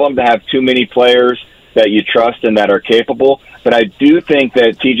pleasant problem to have too many players that you trust and that are capable. But I do think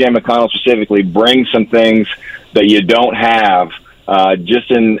that T.J. McConnell specifically brings some things that you don't have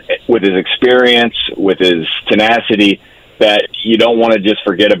with his experience, with his tenacity, that you don't want to just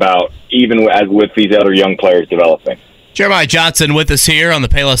forget about, even with these other young players developing. Jeremiah Johnson with us here on the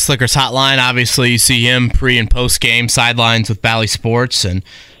Payless Liquors Hotline. Obviously, you see him pre- and post-game sidelines with Bally Sports, and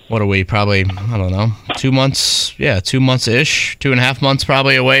what are we, probably, I don't know, 2 months, 2 months-ish, 2.5 months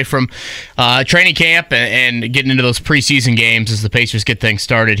probably away from training camp and getting into those preseason games as the Pacers get things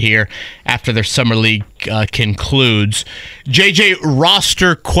started here after their summer league concludes. JJ,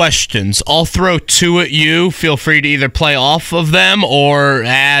 roster questions. I'll throw 2 at you. Feel free to either play off of them or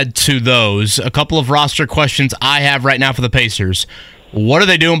add to those. A couple of roster questions I have right now for the Pacers. What are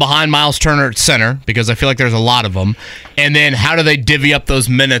they doing behind Miles Turner at center? Because I feel like there's a lot of them. And then how do they divvy up those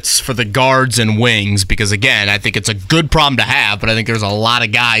minutes for the guards and wings? Because, again, I think it's a good problem to have, but I think there's a lot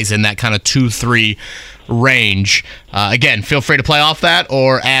of guys in that kind of 2-3 range. Again, feel free to play off that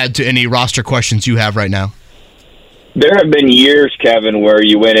or add to any roster questions you have right now. There have been years, Kevin, where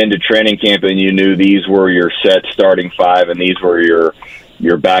you went into training camp and you knew these were your set starting 5 and these were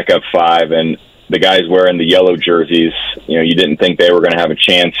your backup 5, and the guys wearing the yellow jerseys, you didn't think they were going to have a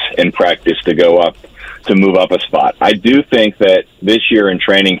chance in practice to move up a spot. I do think that this year in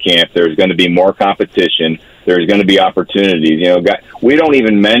training camp, there's going to be more competition. There's going to be opportunities. We don't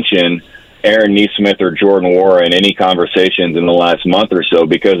even mention Aaron Nesmith or Jordan Nwora in any conversations in the last month or so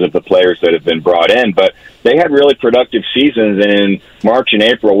because of the players that have been brought in, but they had really productive seasons. And in March and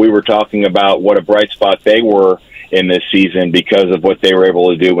April, we were talking about what a bright spot they were in this season because of what they were able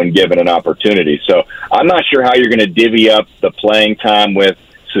to do when given an opportunity. So I'm not sure how you're going to divvy up the playing time with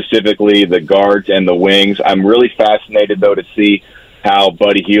specifically the guards and the wings. I'm really fascinated, though, to see how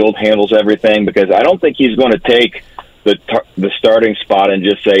Buddy Hield handles everything, because I don't think he's going to take the starting spot and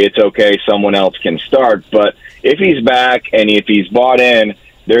just say, it's okay, someone else can start. But if he's back and if he's bought in,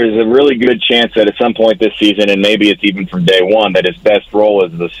 there's a really good chance that at some point this season, and maybe it's even from day one, that his best role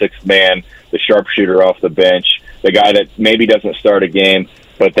is the sixth man, the sharpshooter off the bench, the guy that maybe doesn't start a game,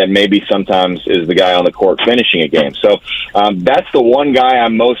 but that maybe sometimes is the guy on the court finishing a game. So that's the one guy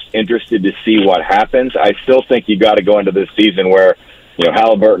I'm most interested to see what happens. I still think you got to go into this season where,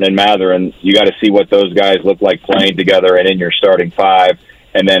 Halliburton and Mathurin, you got to see what those guys look like playing together and in your starting 5.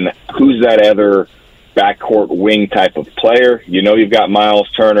 And then who's that other backcourt wing type of player? You've got Miles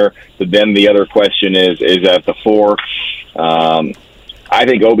Turner, but then the other question is at the 4. I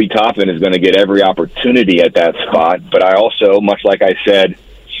think Obi Toppin is going to get every opportunity at that spot, but I also, much like I said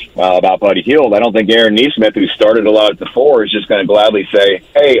about Buddy Hield, I don't think Aaron Nesmith, who started a lot at the 4, is just going to gladly say,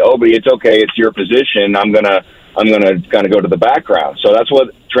 hey, Obi, it's okay, it's your position, I'm going to kind of go to the background. So that's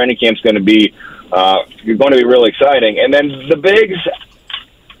what training camp's going to be. Going to be really exciting. And then the bigs,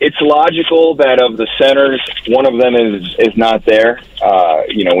 it's logical that of the centers, one of them is not there.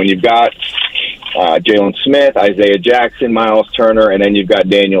 When you've got Jalen Smith, Isaiah Jackson, Miles Turner, and then you've got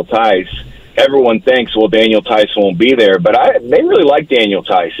Daniel Tice, everyone thinks, well, Daniel Tice won't be there. But they really like Daniel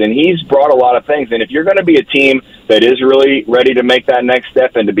Tice, and he's brought a lot of things. And if you're going to be a team that is really ready to make that next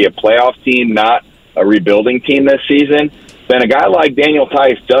step and to be a playoff team, not a rebuilding team this season, then a guy like Daniel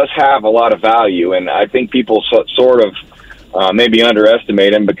Tice does have a lot of value. And I think people sort of maybe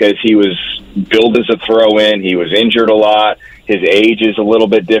underestimate him because he was billed as a throw-in. He was injured a lot. His age is a little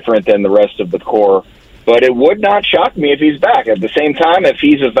bit different than the rest of the core. But it would not shock me if he's back. At the same time, if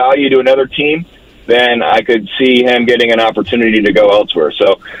he's of value to another team, then I could see him getting an opportunity to go elsewhere.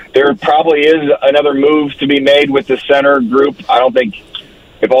 So there probably is another move to be made with the center group. I don't think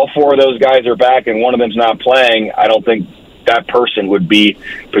if all 4 of those guys are back and one of them's not playing, I don't think that person would be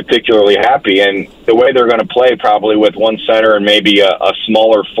particularly happy. And the way they're going to play probably with one center and maybe a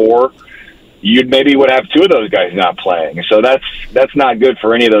smaller 4, you maybe would have 2 of those guys not playing. So that's not good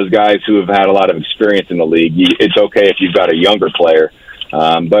for any of those guys who have had a lot of experience in the league. It's okay if you've got a younger player.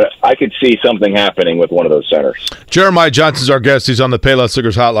 But I could see something happening with one of those centers. Jeremiah Johnson's our guest. He's on the Payless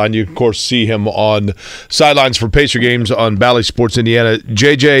Liquors hotline. You, of course, see him on sidelines for Pacer games on Bally Sports Indiana.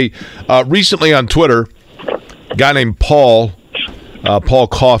 JJ, recently on Twitter, a guy named Paul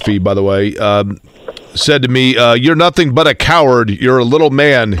Coffey, by the way, said to me, you're nothing but a coward. You're a little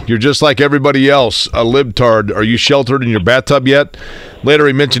man. You're just like everybody else, a libtard. Are you sheltered in your bathtub yet? Later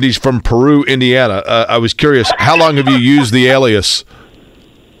he mentioned he's from Peru, Indiana. I was curious, how long have you used the alias?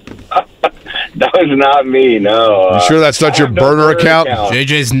 That was not me, no. You sure that's not your burner account?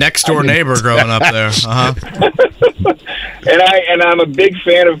 JJ's next door neighbor growing up there. Uh-huh. And I'm a big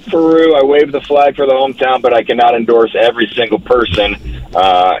fan of Peru. I wave the flag for the hometown, but I cannot endorse every single person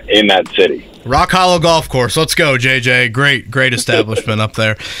in that city. Rock Hollow Golf Course. Let's go, JJ. Great establishment up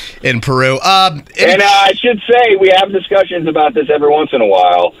there in Peru. And I should say, we have discussions about this every once in a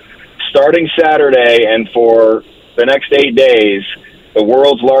while. Starting Saturday and for the next 8 days, the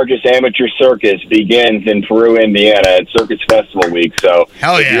world's largest amateur circus begins in Peru, Indiana at Circus Festival Week. So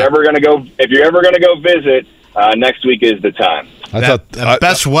hell yeah. If you're ever going to go visit, next week is the time. That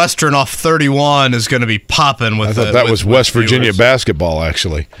Best Western off 31 is going to be popping with. I thought that was West Virginia basketball,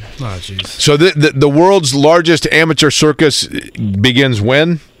 actually. Oh, jeez. So the world's largest amateur circus begins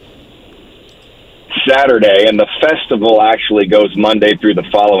when? Saturday, and the festival actually goes Monday through the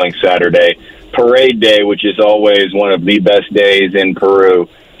following Saturday. Parade Day, which is always one of the best days in Peru,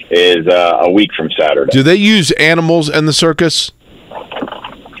 is a week from Saturday. Do they use animals in the circus?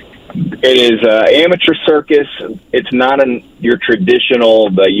 It is amateur circus. It's not your traditional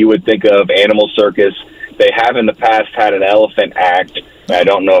that you would think of animal circus. They have in the past had an elephant act. I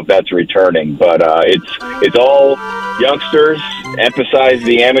don't know if that's returning, but it's all youngsters, emphasize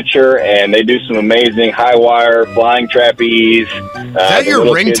the amateur, and they do some amazing high wire, flying trapeze. Is that your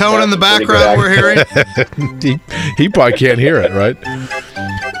ringtone in the background we're hearing? he probably can't hear it, right?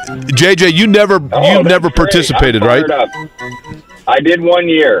 JJ, you never participated, right? I did 1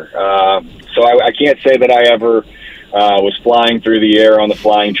 year, so I can't say that I ever was flying through the air on the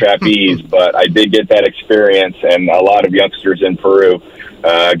flying trapeze, but I did get that experience, and a lot of youngsters in Peru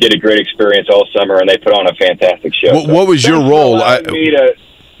get a great experience all summer, and they put on a fantastic show. What was your role? Me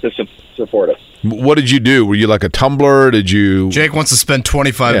to support us. What did you do? Were you like a tumbler? Did you? Jake wants to spend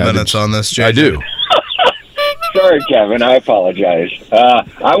 25 minutes on this, JJ. I do. Sorry, Kevin. I apologize.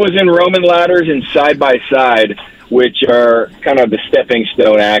 I was in Roman ladders and side-by-side, which are kind of the stepping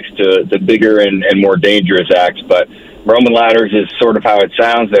stone acts to the bigger and more dangerous acts. But Roman ladders is sort of how it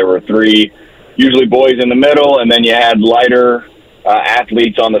sounds. There were three, usually boys in the middle, and then you had lighter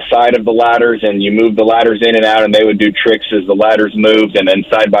athletes on the side of the ladders, and you moved the ladders in and out, and they would do tricks as the ladders moved. And then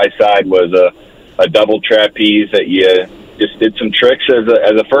side-by-side was a double trapeze that you just did some tricks as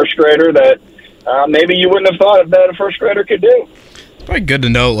a first grader that maybe you wouldn't have thought that a first grader could do. Probably good to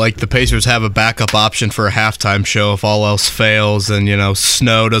know, like, the Pacers have a backup option for a halftime show if all else fails and,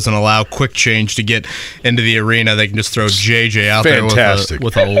 snow doesn't allow quick change to get into the arena. They can just throw JJ out there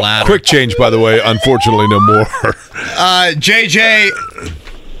with a ladder. Quick change, by the way, unfortunately no more. JJ,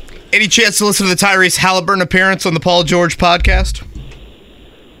 any chance to listen to the Tyrese Halliburton appearance on the Paul George podcast?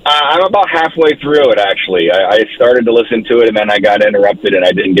 I'm about halfway through it, actually. I started to listen to it, and then I got interrupted, and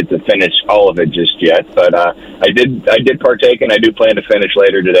I didn't get to finish all of it just yet. But I did partake, and I do plan to finish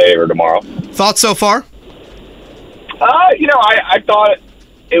later today or tomorrow. Thoughts so far? I thought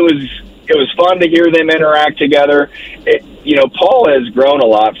it was fun to hear them interact together. Paul has grown a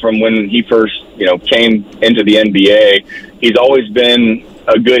lot from when he first, came into the NBA. He's always been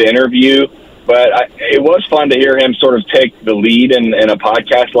a good interview. But it was fun to hear him sort of take the lead in a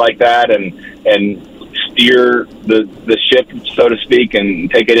podcast like that and steer the ship, so to speak, and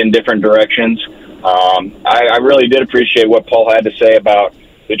take it in different directions. I really did appreciate what Paul had to say about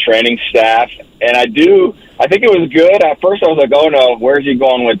the training staff. And I think it was good. At first I was like, oh no, where's he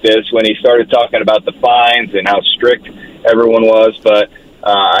going with this, when he started talking about the fines and how strict everyone was. But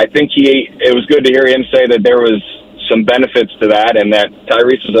I think it was good to hear him say that there was some benefits to that, and that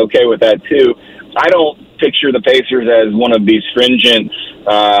Tyrese was okay with that too. I don't picture the Pacers as one of these stringent,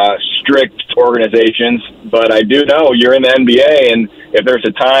 strict organizations, but I do know you're in the NBA, and if there's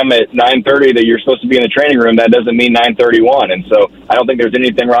a time at 9:30 that you're supposed to be in the training room, that doesn't mean 9:31. And so I don't think there's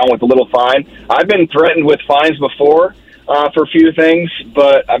anything wrong with a little fine. I've been threatened with fines before for a few things,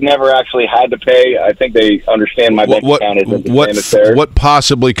 but I've never actually had to pay. I think they understand my bank account isn't the same as theirs. What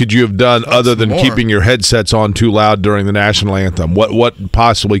possibly could you have done other than keeping your headsets on too loud during the national anthem? What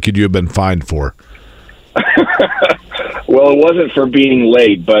possibly could you have been fined for? Well, it wasn't for being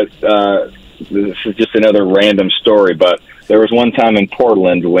late, but this is just another random story. But there was one time in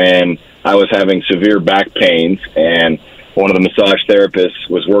Portland when I was having severe back pains, and one of the massage therapists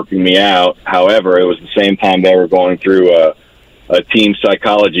was working me out. However, it was the same time they were going through a team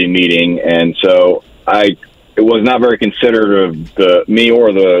psychology meeting, and so it was not very considerate of me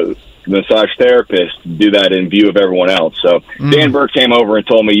or the massage therapist to do that in view of everyone else. So Dan Burke came over and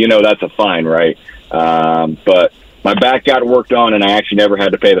told me, that's a fine, right? But my back got worked on, and I actually never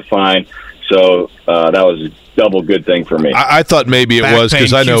had to pay the fine. So that was a double good thing for me. I thought maybe it was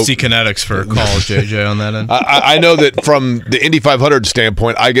because I know QC Kinetics for calls, JJ, on that end. I know that from the Indy 500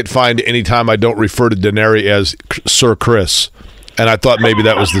 standpoint, I get fined anytime I don't refer to Denary as Sir Chris, and I thought maybe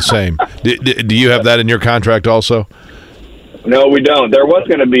that was the same. Do you have that in your contract also? No, we don't. There was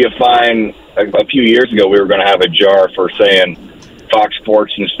going to be a fine a few years ago. We were going to have a jar for saying Fox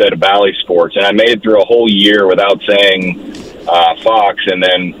Sports instead of Bally Sports, and I made it through a whole year without saying Fox, and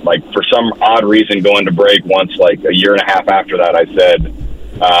then for some odd reason going to break once a year and a half after that I said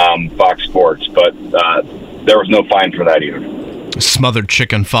Fox Sports, but there was no fine for that either. Smothered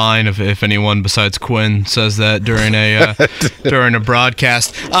chicken fine if anyone besides Quinn says that during a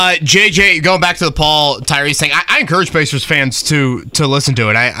broadcast. JJ, going back to the Paul Tyrese thing, I encourage Pacers fans to listen to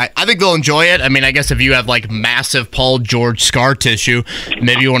it. I think they'll enjoy it. I mean, I guess if you have like massive Paul George scar tissue,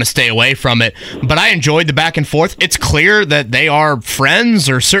 maybe you want to stay away from it. But I enjoyed the back and forth. It's clear that they are friends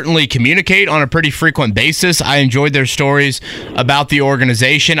or certainly communicate on a pretty frequent basis. I enjoyed their stories about the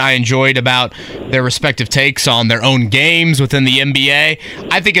organization. I enjoyed about their respective takes on their own games within the NBA.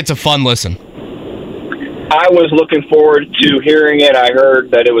 I think it's a fun listen. I was looking forward to hearing it. I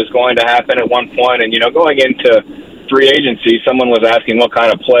heard that it was going to happen at one point, and going into free agency, someone was asking what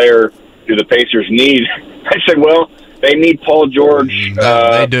kind of player do the Pacers need. I said, well, they need Paul George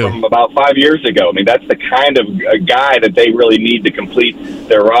from about 5 years ago. I mean, that's the kind of guy that they really need to complete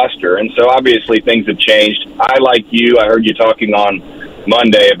their roster. And so obviously things have changed. I, like you, I heard you talking on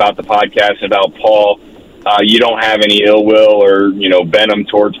Monday about the podcast about Paul. You don't have any ill will or, venom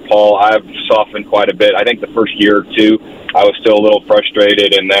towards Paul. I've softened quite a bit. I think the first year or two, I was still a little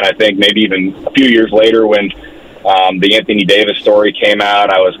frustrated. And then I think maybe even a few years later when the Anthony Davis story came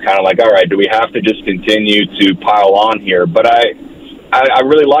out, I was kind of like, all right, do we have to just continue to pile on here? But I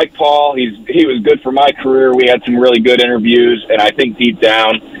really like Paul. He was good for my career. We had some really good interviews, and I think deep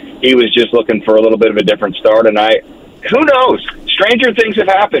down he was just looking for a little bit of a different start. And who knows? Stranger things have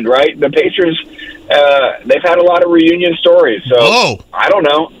happened, right? The Pacers, they've had a lot of reunion stories. So I don't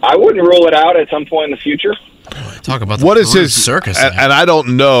know. I wouldn't rule it out at some point in the future. Talk about what is his circus, and I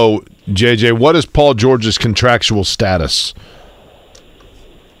don't know, JJ. What is Paul George's contractual status?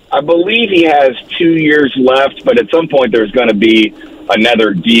 I believe he has 2 years left, but at some point there's going to be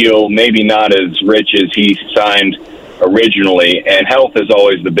another deal, maybe not as rich as he signed originally. And health is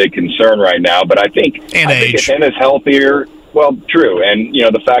always the big concern right now. But I think if him is healthier, well, true, and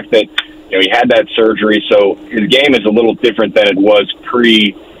the fact that he had that surgery, so his game is a little different than it was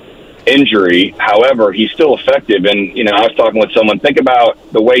pre-injury. However, he's still effective. And, I was talking with someone, think about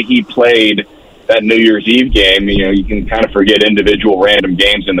the way he played that New Year's Eve game. You can kind of forget individual random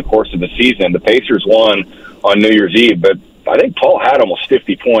games in the course of the season. The Pacers won on New Year's Eve, but I think Paul had almost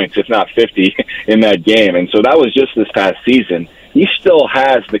 50 points, if not 50, in that game. And so that was just this past season. He still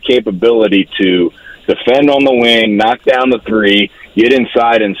has the capability to defend on the wing, knock down the three, get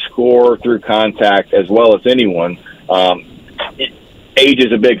inside and score through contact as well as anyone. Age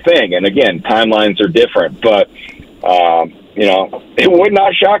is a big thing, and again, timelines are different. But it would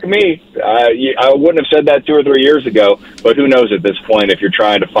not shock me. I wouldn't have said that 2 or 3 years ago. But who knows at this point if you're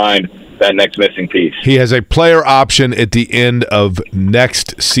trying to find that next missing piece. He has a player option at the end of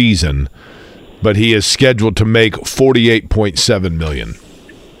next season, but he is scheduled to make $48.7 million.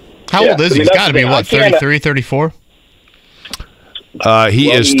 How old is he? He's got to be, 33, 34?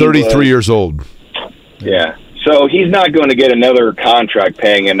 He is 33 years old. Yeah. So he's not going to get another contract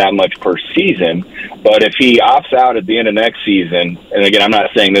paying him that much per season. But if he opts out at the end of next season, and again, I'm not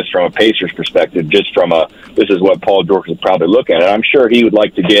saying this from a Pacers perspective, just from this is what Paul George would probably look at. And I'm sure he would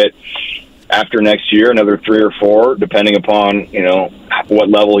like to get, after next year, another 3 or 4, depending upon, what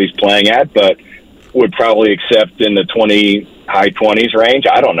level he's playing at, but would probably accept in the high 20s range.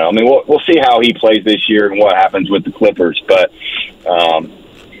 I don't know. I mean, we'll see how he plays this year and what happens with the Clippers, but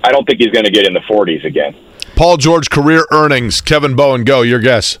I don't think he's going to get in the 40s again. Paul George career earnings. Kevin Bowen, go. Your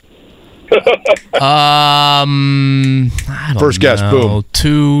guess. I don't First guess. Boom.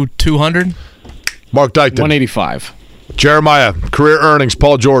 200. Mark Dykton. 185. Jeremiah, career earnings.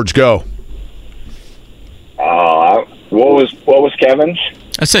 Paul George, go. What was Kevin's?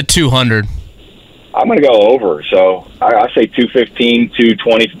 I said 200. I'm going to go over, so I say 215,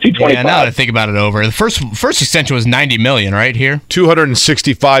 220, 225. Yeah, now that I think about it, over. The first extension was $90 million, right here?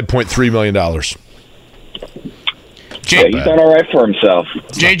 $265.3 million. Yeah, he's done all right for himself.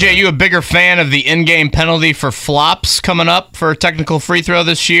 JJ, you a bigger fan of the in-game penalty for flops coming up for a technical free throw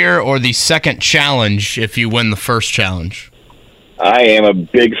this year, or the second challenge if you win the first challenge? I am a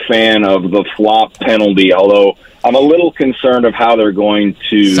big fan of the flop penalty, although I'm a little concerned of how they're going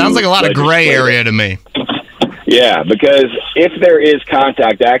to... Sounds like a lot of gray area to me. Yeah, because if there is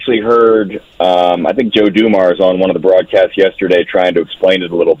contact, I actually heard, I think Joe Dumars on one of the broadcasts yesterday trying to explain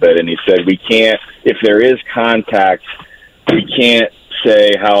it a little bit, and he said if there is contact, we can't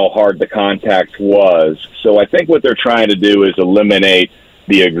say how hard the contact was. So I think what they're trying to do is eliminate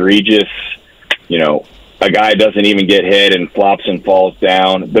the egregious, a guy doesn't even get hit and flops and falls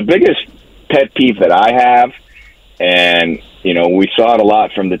down. The biggest pet peeve that I have, and we saw it a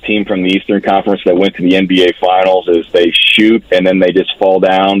lot from the team from the Eastern Conference that went to the NBA Finals, is they shoot and then they just fall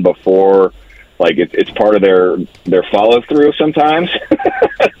down before, like it's part of their follow through sometimes.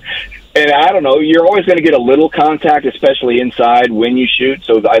 And I don't know. You're always going to get a little contact, especially inside when you shoot.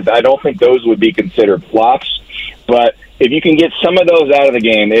 So I don't think those would be considered flops. But if you can get some of those out of the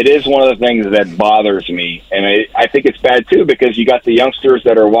game, it is one of the things that bothers me. And I think it's bad, too, because you got the youngsters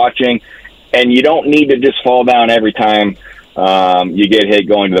that are watching, and you don't need to just fall down every time you get hit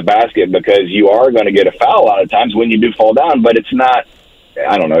going to the basket, because you are going to get a foul a lot of times when you do fall down. But it's not,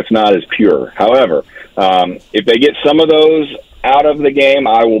 I don't know, it's not as pure. However, if they get some of those out of the game,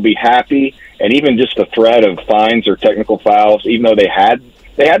 I will be happy. And even just the threat of fines or technical fouls, even though they had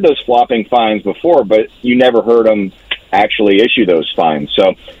those flopping fines before, but you never heard them actually issue those fines.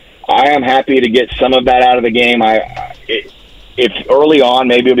 So I am happy to get some of that out of the game. If early on,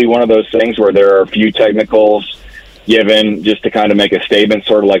 maybe it'll be one of those things where there are a few technicals given just to kind of make a statement,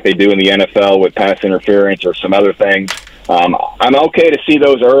 sort of like they do in the NFL with pass interference or some other things. I'm okay to see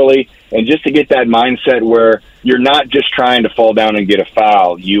those early, and just to get that mindset where you're not just trying to fall down and get a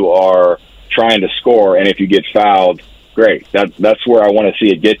foul, you are trying to score, and if you get fouled, great. That's where I want to see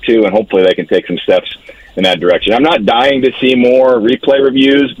it get to, and hopefully they can take some steps in that direction. I'm not dying to see more replay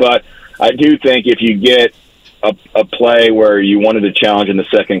reviews, but I do think if you get a play where you wanted to challenge in the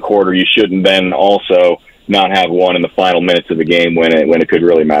second quarter, you shouldn't then also not have one in the final minutes of the game when it could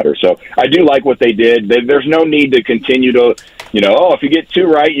really matter. So I do like what they did. There's no need to continue to, if you get two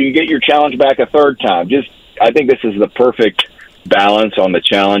right, you can get your challenge back a third time. I think this is the perfect balance on the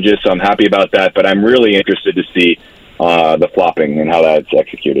challenges, so I'm happy about that, but I'm really interested to see the flopping and how that's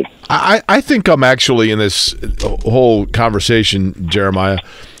executed. I think I'm actually in this whole conversation, Jeremiah,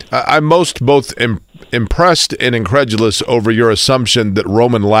 I'm most both impressed and incredulous over your assumption that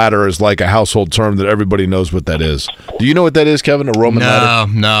Roman ladder is like a household term that everybody knows what that is. Do you know what that is, Kevin? A Roman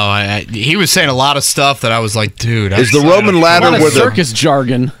ladder? No. He was saying a lot of stuff that I was like, dude. Is the Roman ladder where circus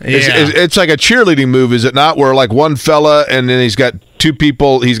jargon? It's like a cheerleading move, is it not? Where like one fella and then he's got two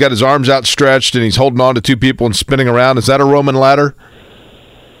people. He's got his arms outstretched and he's holding on to two people and spinning around. Is that a Roman ladder?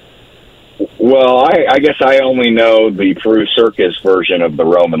 Well, I guess I only know the Peru Circus version of the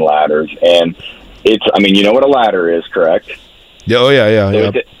Roman ladders, and you know what a ladder is, correct? Yeah,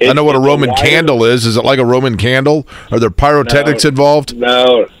 I know what a Roman candle is. Is it like a Roman candle? Are there pyrotechnics involved?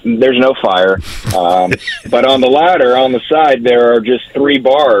 No, there's no fire. But on the ladder, on the side, there are just three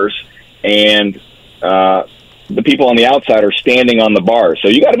bars, and the people on the outside are standing on the bars. So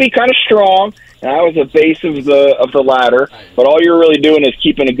you got to be kind of strong. And I was at the base of the ladder, but all you're really doing is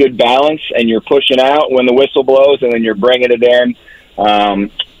keeping a good balance, and you're pushing out when the whistle blows, and then you're bringing it in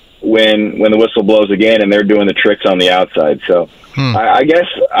when the whistle blows again, and they're doing the tricks on the outside. So I guess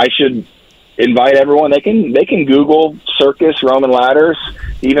I should invite everyone. They can Google circus, Roman ladders,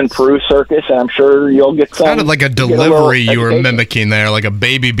 even Peru circus, and I'm sure you'll get some. Sounded like a delivery you were mimicking there, like a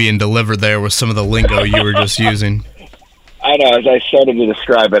baby being delivered there with some of the lingo you were just using. I know. As I started to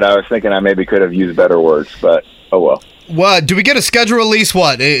describe it, I was thinking I maybe could have used better words, but oh well. What, do we get a schedule release?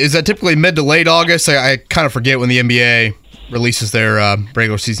 What is that? Typically mid to late August. I kind of forget when the NBA releases their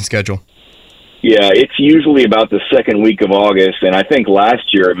regular season schedule. Yeah, it's usually about the second week of August, and I think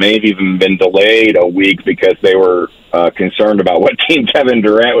last year it may have even been delayed a week because they were concerned about what team Kevin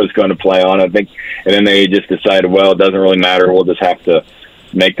Durant was going to play on. I think, and then they just decided, well, it doesn't really matter. We'll just have to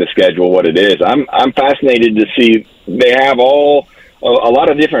make the schedule what it is. I'm fascinated to see they have a lot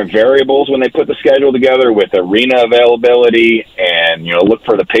of different variables when they put the schedule together with arena availability, and look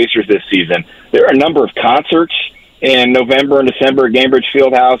for the Pacers this season. There are a number of concerts in November and December at Gainbridge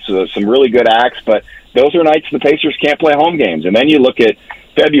Fieldhouse, some really good acts, but those are nights the Pacers can't play home games. And then you look at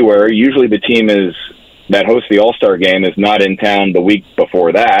February, usually the team that hosts the All-Star game is not in town the week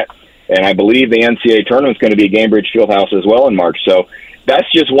before that, and I believe the NCAA tournament is going to be at Gainbridge Fieldhouse as well in March. So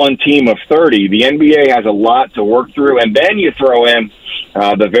that's just one team of 30. The NBA has a lot to work through, and then you throw in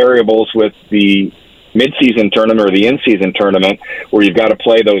the variables with the mid-season tournament or the in-season tournament, where you've got to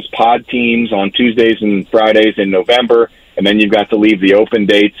play those pod teams on Tuesdays and Fridays in November, and then you've got to leave the open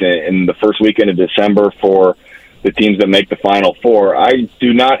dates in the first weekend of December for the teams that make the Final Four. I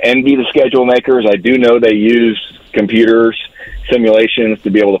do not envy the schedule makers. I do know they use computers, simulations to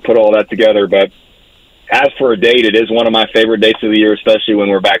be able to put all that together, but as for a date, it is one of my favorite dates of the year, especially when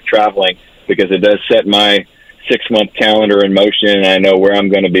we're back traveling, because it does set my 6-month calendar in motion, and I know where I'm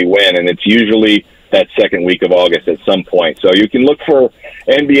going to be when, and it's usually that second week of August at some point. So you can look for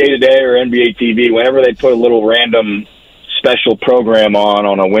NBA Today or NBA TV. Whenever they put a little random special program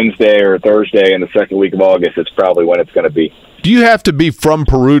on a Wednesday or Thursday in the second week of August, it's probably when it's going to be. Do you have to be from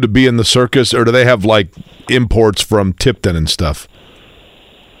Peru to be in the circus, or do they have, like, imports from Tipton and stuff?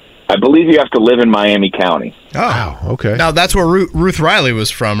 I believe you have to live in Miami County. Oh, wow, okay. Now, that's where Ruth Riley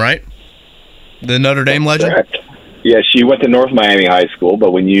was from, right? The Notre Dame legend? Correct. she went to North Miami High School.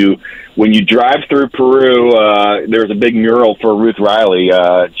 But when you drive through Peru, there's a big mural for Ruth Riley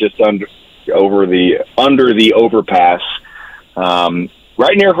just under the overpass,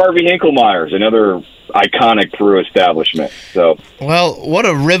 right near Harvey Hinklemeyer's, another iconic Peru establishment. So, well, what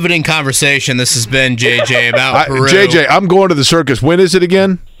a riveting conversation this has been, JJ, about Peru. JJ, I'm going to the circus. When is it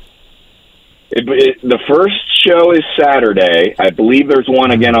again? The first show is Saturday. I believe there's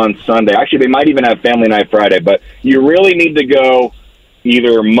one again on Sunday. Actually, they might even have Family Night Friday. But you really need to go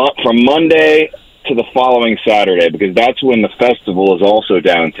either from Monday to the following Saturday, because that's when the festival is also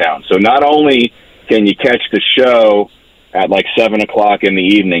downtown. So not only can you catch the show at like 7 o'clock in the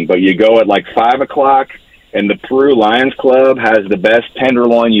evening, but you go at like 5 o'clock, and the Peru Lions Club has the best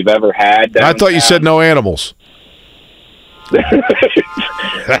tenderloin you've ever had downtown. I thought you said no animals.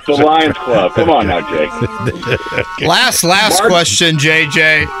 It's the Lions Club. Come on now, Jake. Last question,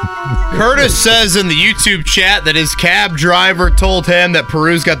 JJ. Curtis says in the YouTube chat that his cab driver told him that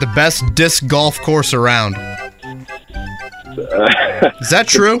Peru's got the best disc golf course around. Is that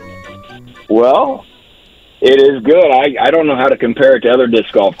true? Well, it is good. I don't know how to compare it to other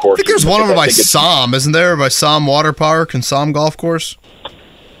disc golf courses. I think there's one over by Som, isn't there? By Som Water Park and Som Golf Course?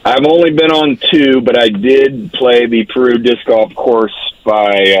 I've only been on 2, but I did play the Peru disc golf course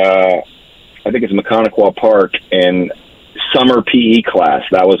by, I think it's Mechanical Park, in summer PE class.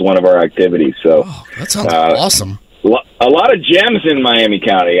 That was one of our activities. So that sounds awesome. A lot of gems in Miami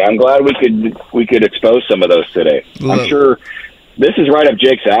County. I'm glad we could expose some of those today. I'm sure this is right up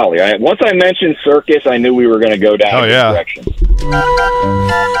Jake's alley. Once I mentioned circus, I knew we were going to go down this direction.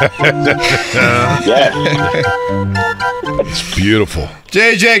 Yes. It's beautiful.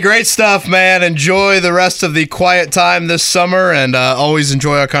 JJ, great stuff, man. Enjoy the rest of the quiet time this summer, and always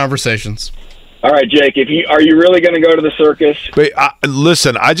enjoy our conversations. All right, Jake, are you really going to go to the circus? Wait,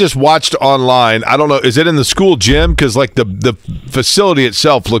 listen, I just watched online. I don't know, is it in the school gym? Because like the facility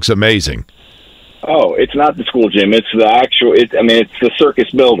itself looks amazing. Oh, it's not the school gym. It's the actual. It's the circus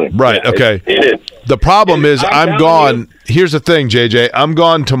building. Right. Okay. It is. The problem is I'm gone. Here's the thing, JJ. I'm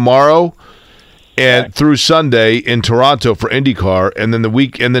gone tomorrow and through Sunday in Toronto for IndyCar, and then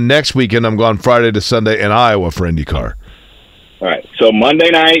the next weekend I'm gone Friday to Sunday in Iowa for IndyCar. All right. So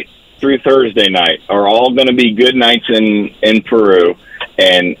Monday night through Thursday night are all going to be good nights in Peru.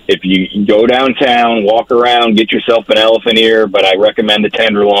 And if you go downtown, walk around, get yourself an elephant ear, but I recommend the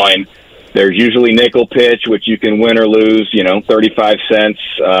tenderloin. There's usually nickel pitch, which you can win or lose, 35 cents,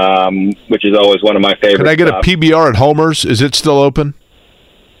 which is always one of my favorites. Can I get a PBR at Homer's? Is it still open?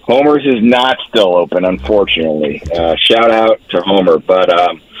 Homer's is not still open, unfortunately. Shout out to Homer. But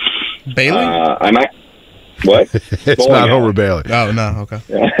Bailey? I might. What? It's not Homer Bailey. Oh, no. Okay.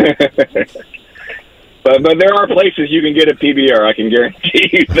 But there are places you can get a PBR. I can guarantee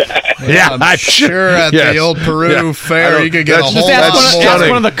you that. Yeah, I'm sure at the old Peru fair you could get a whole lot more. Ask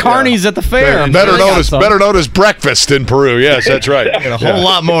one of the carnies at the fair. Better known as breakfast in Peru. Yes, that's right. Get a whole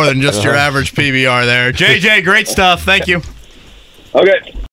lot more than just your average PBR there. JJ, great stuff. Thank you. Okay.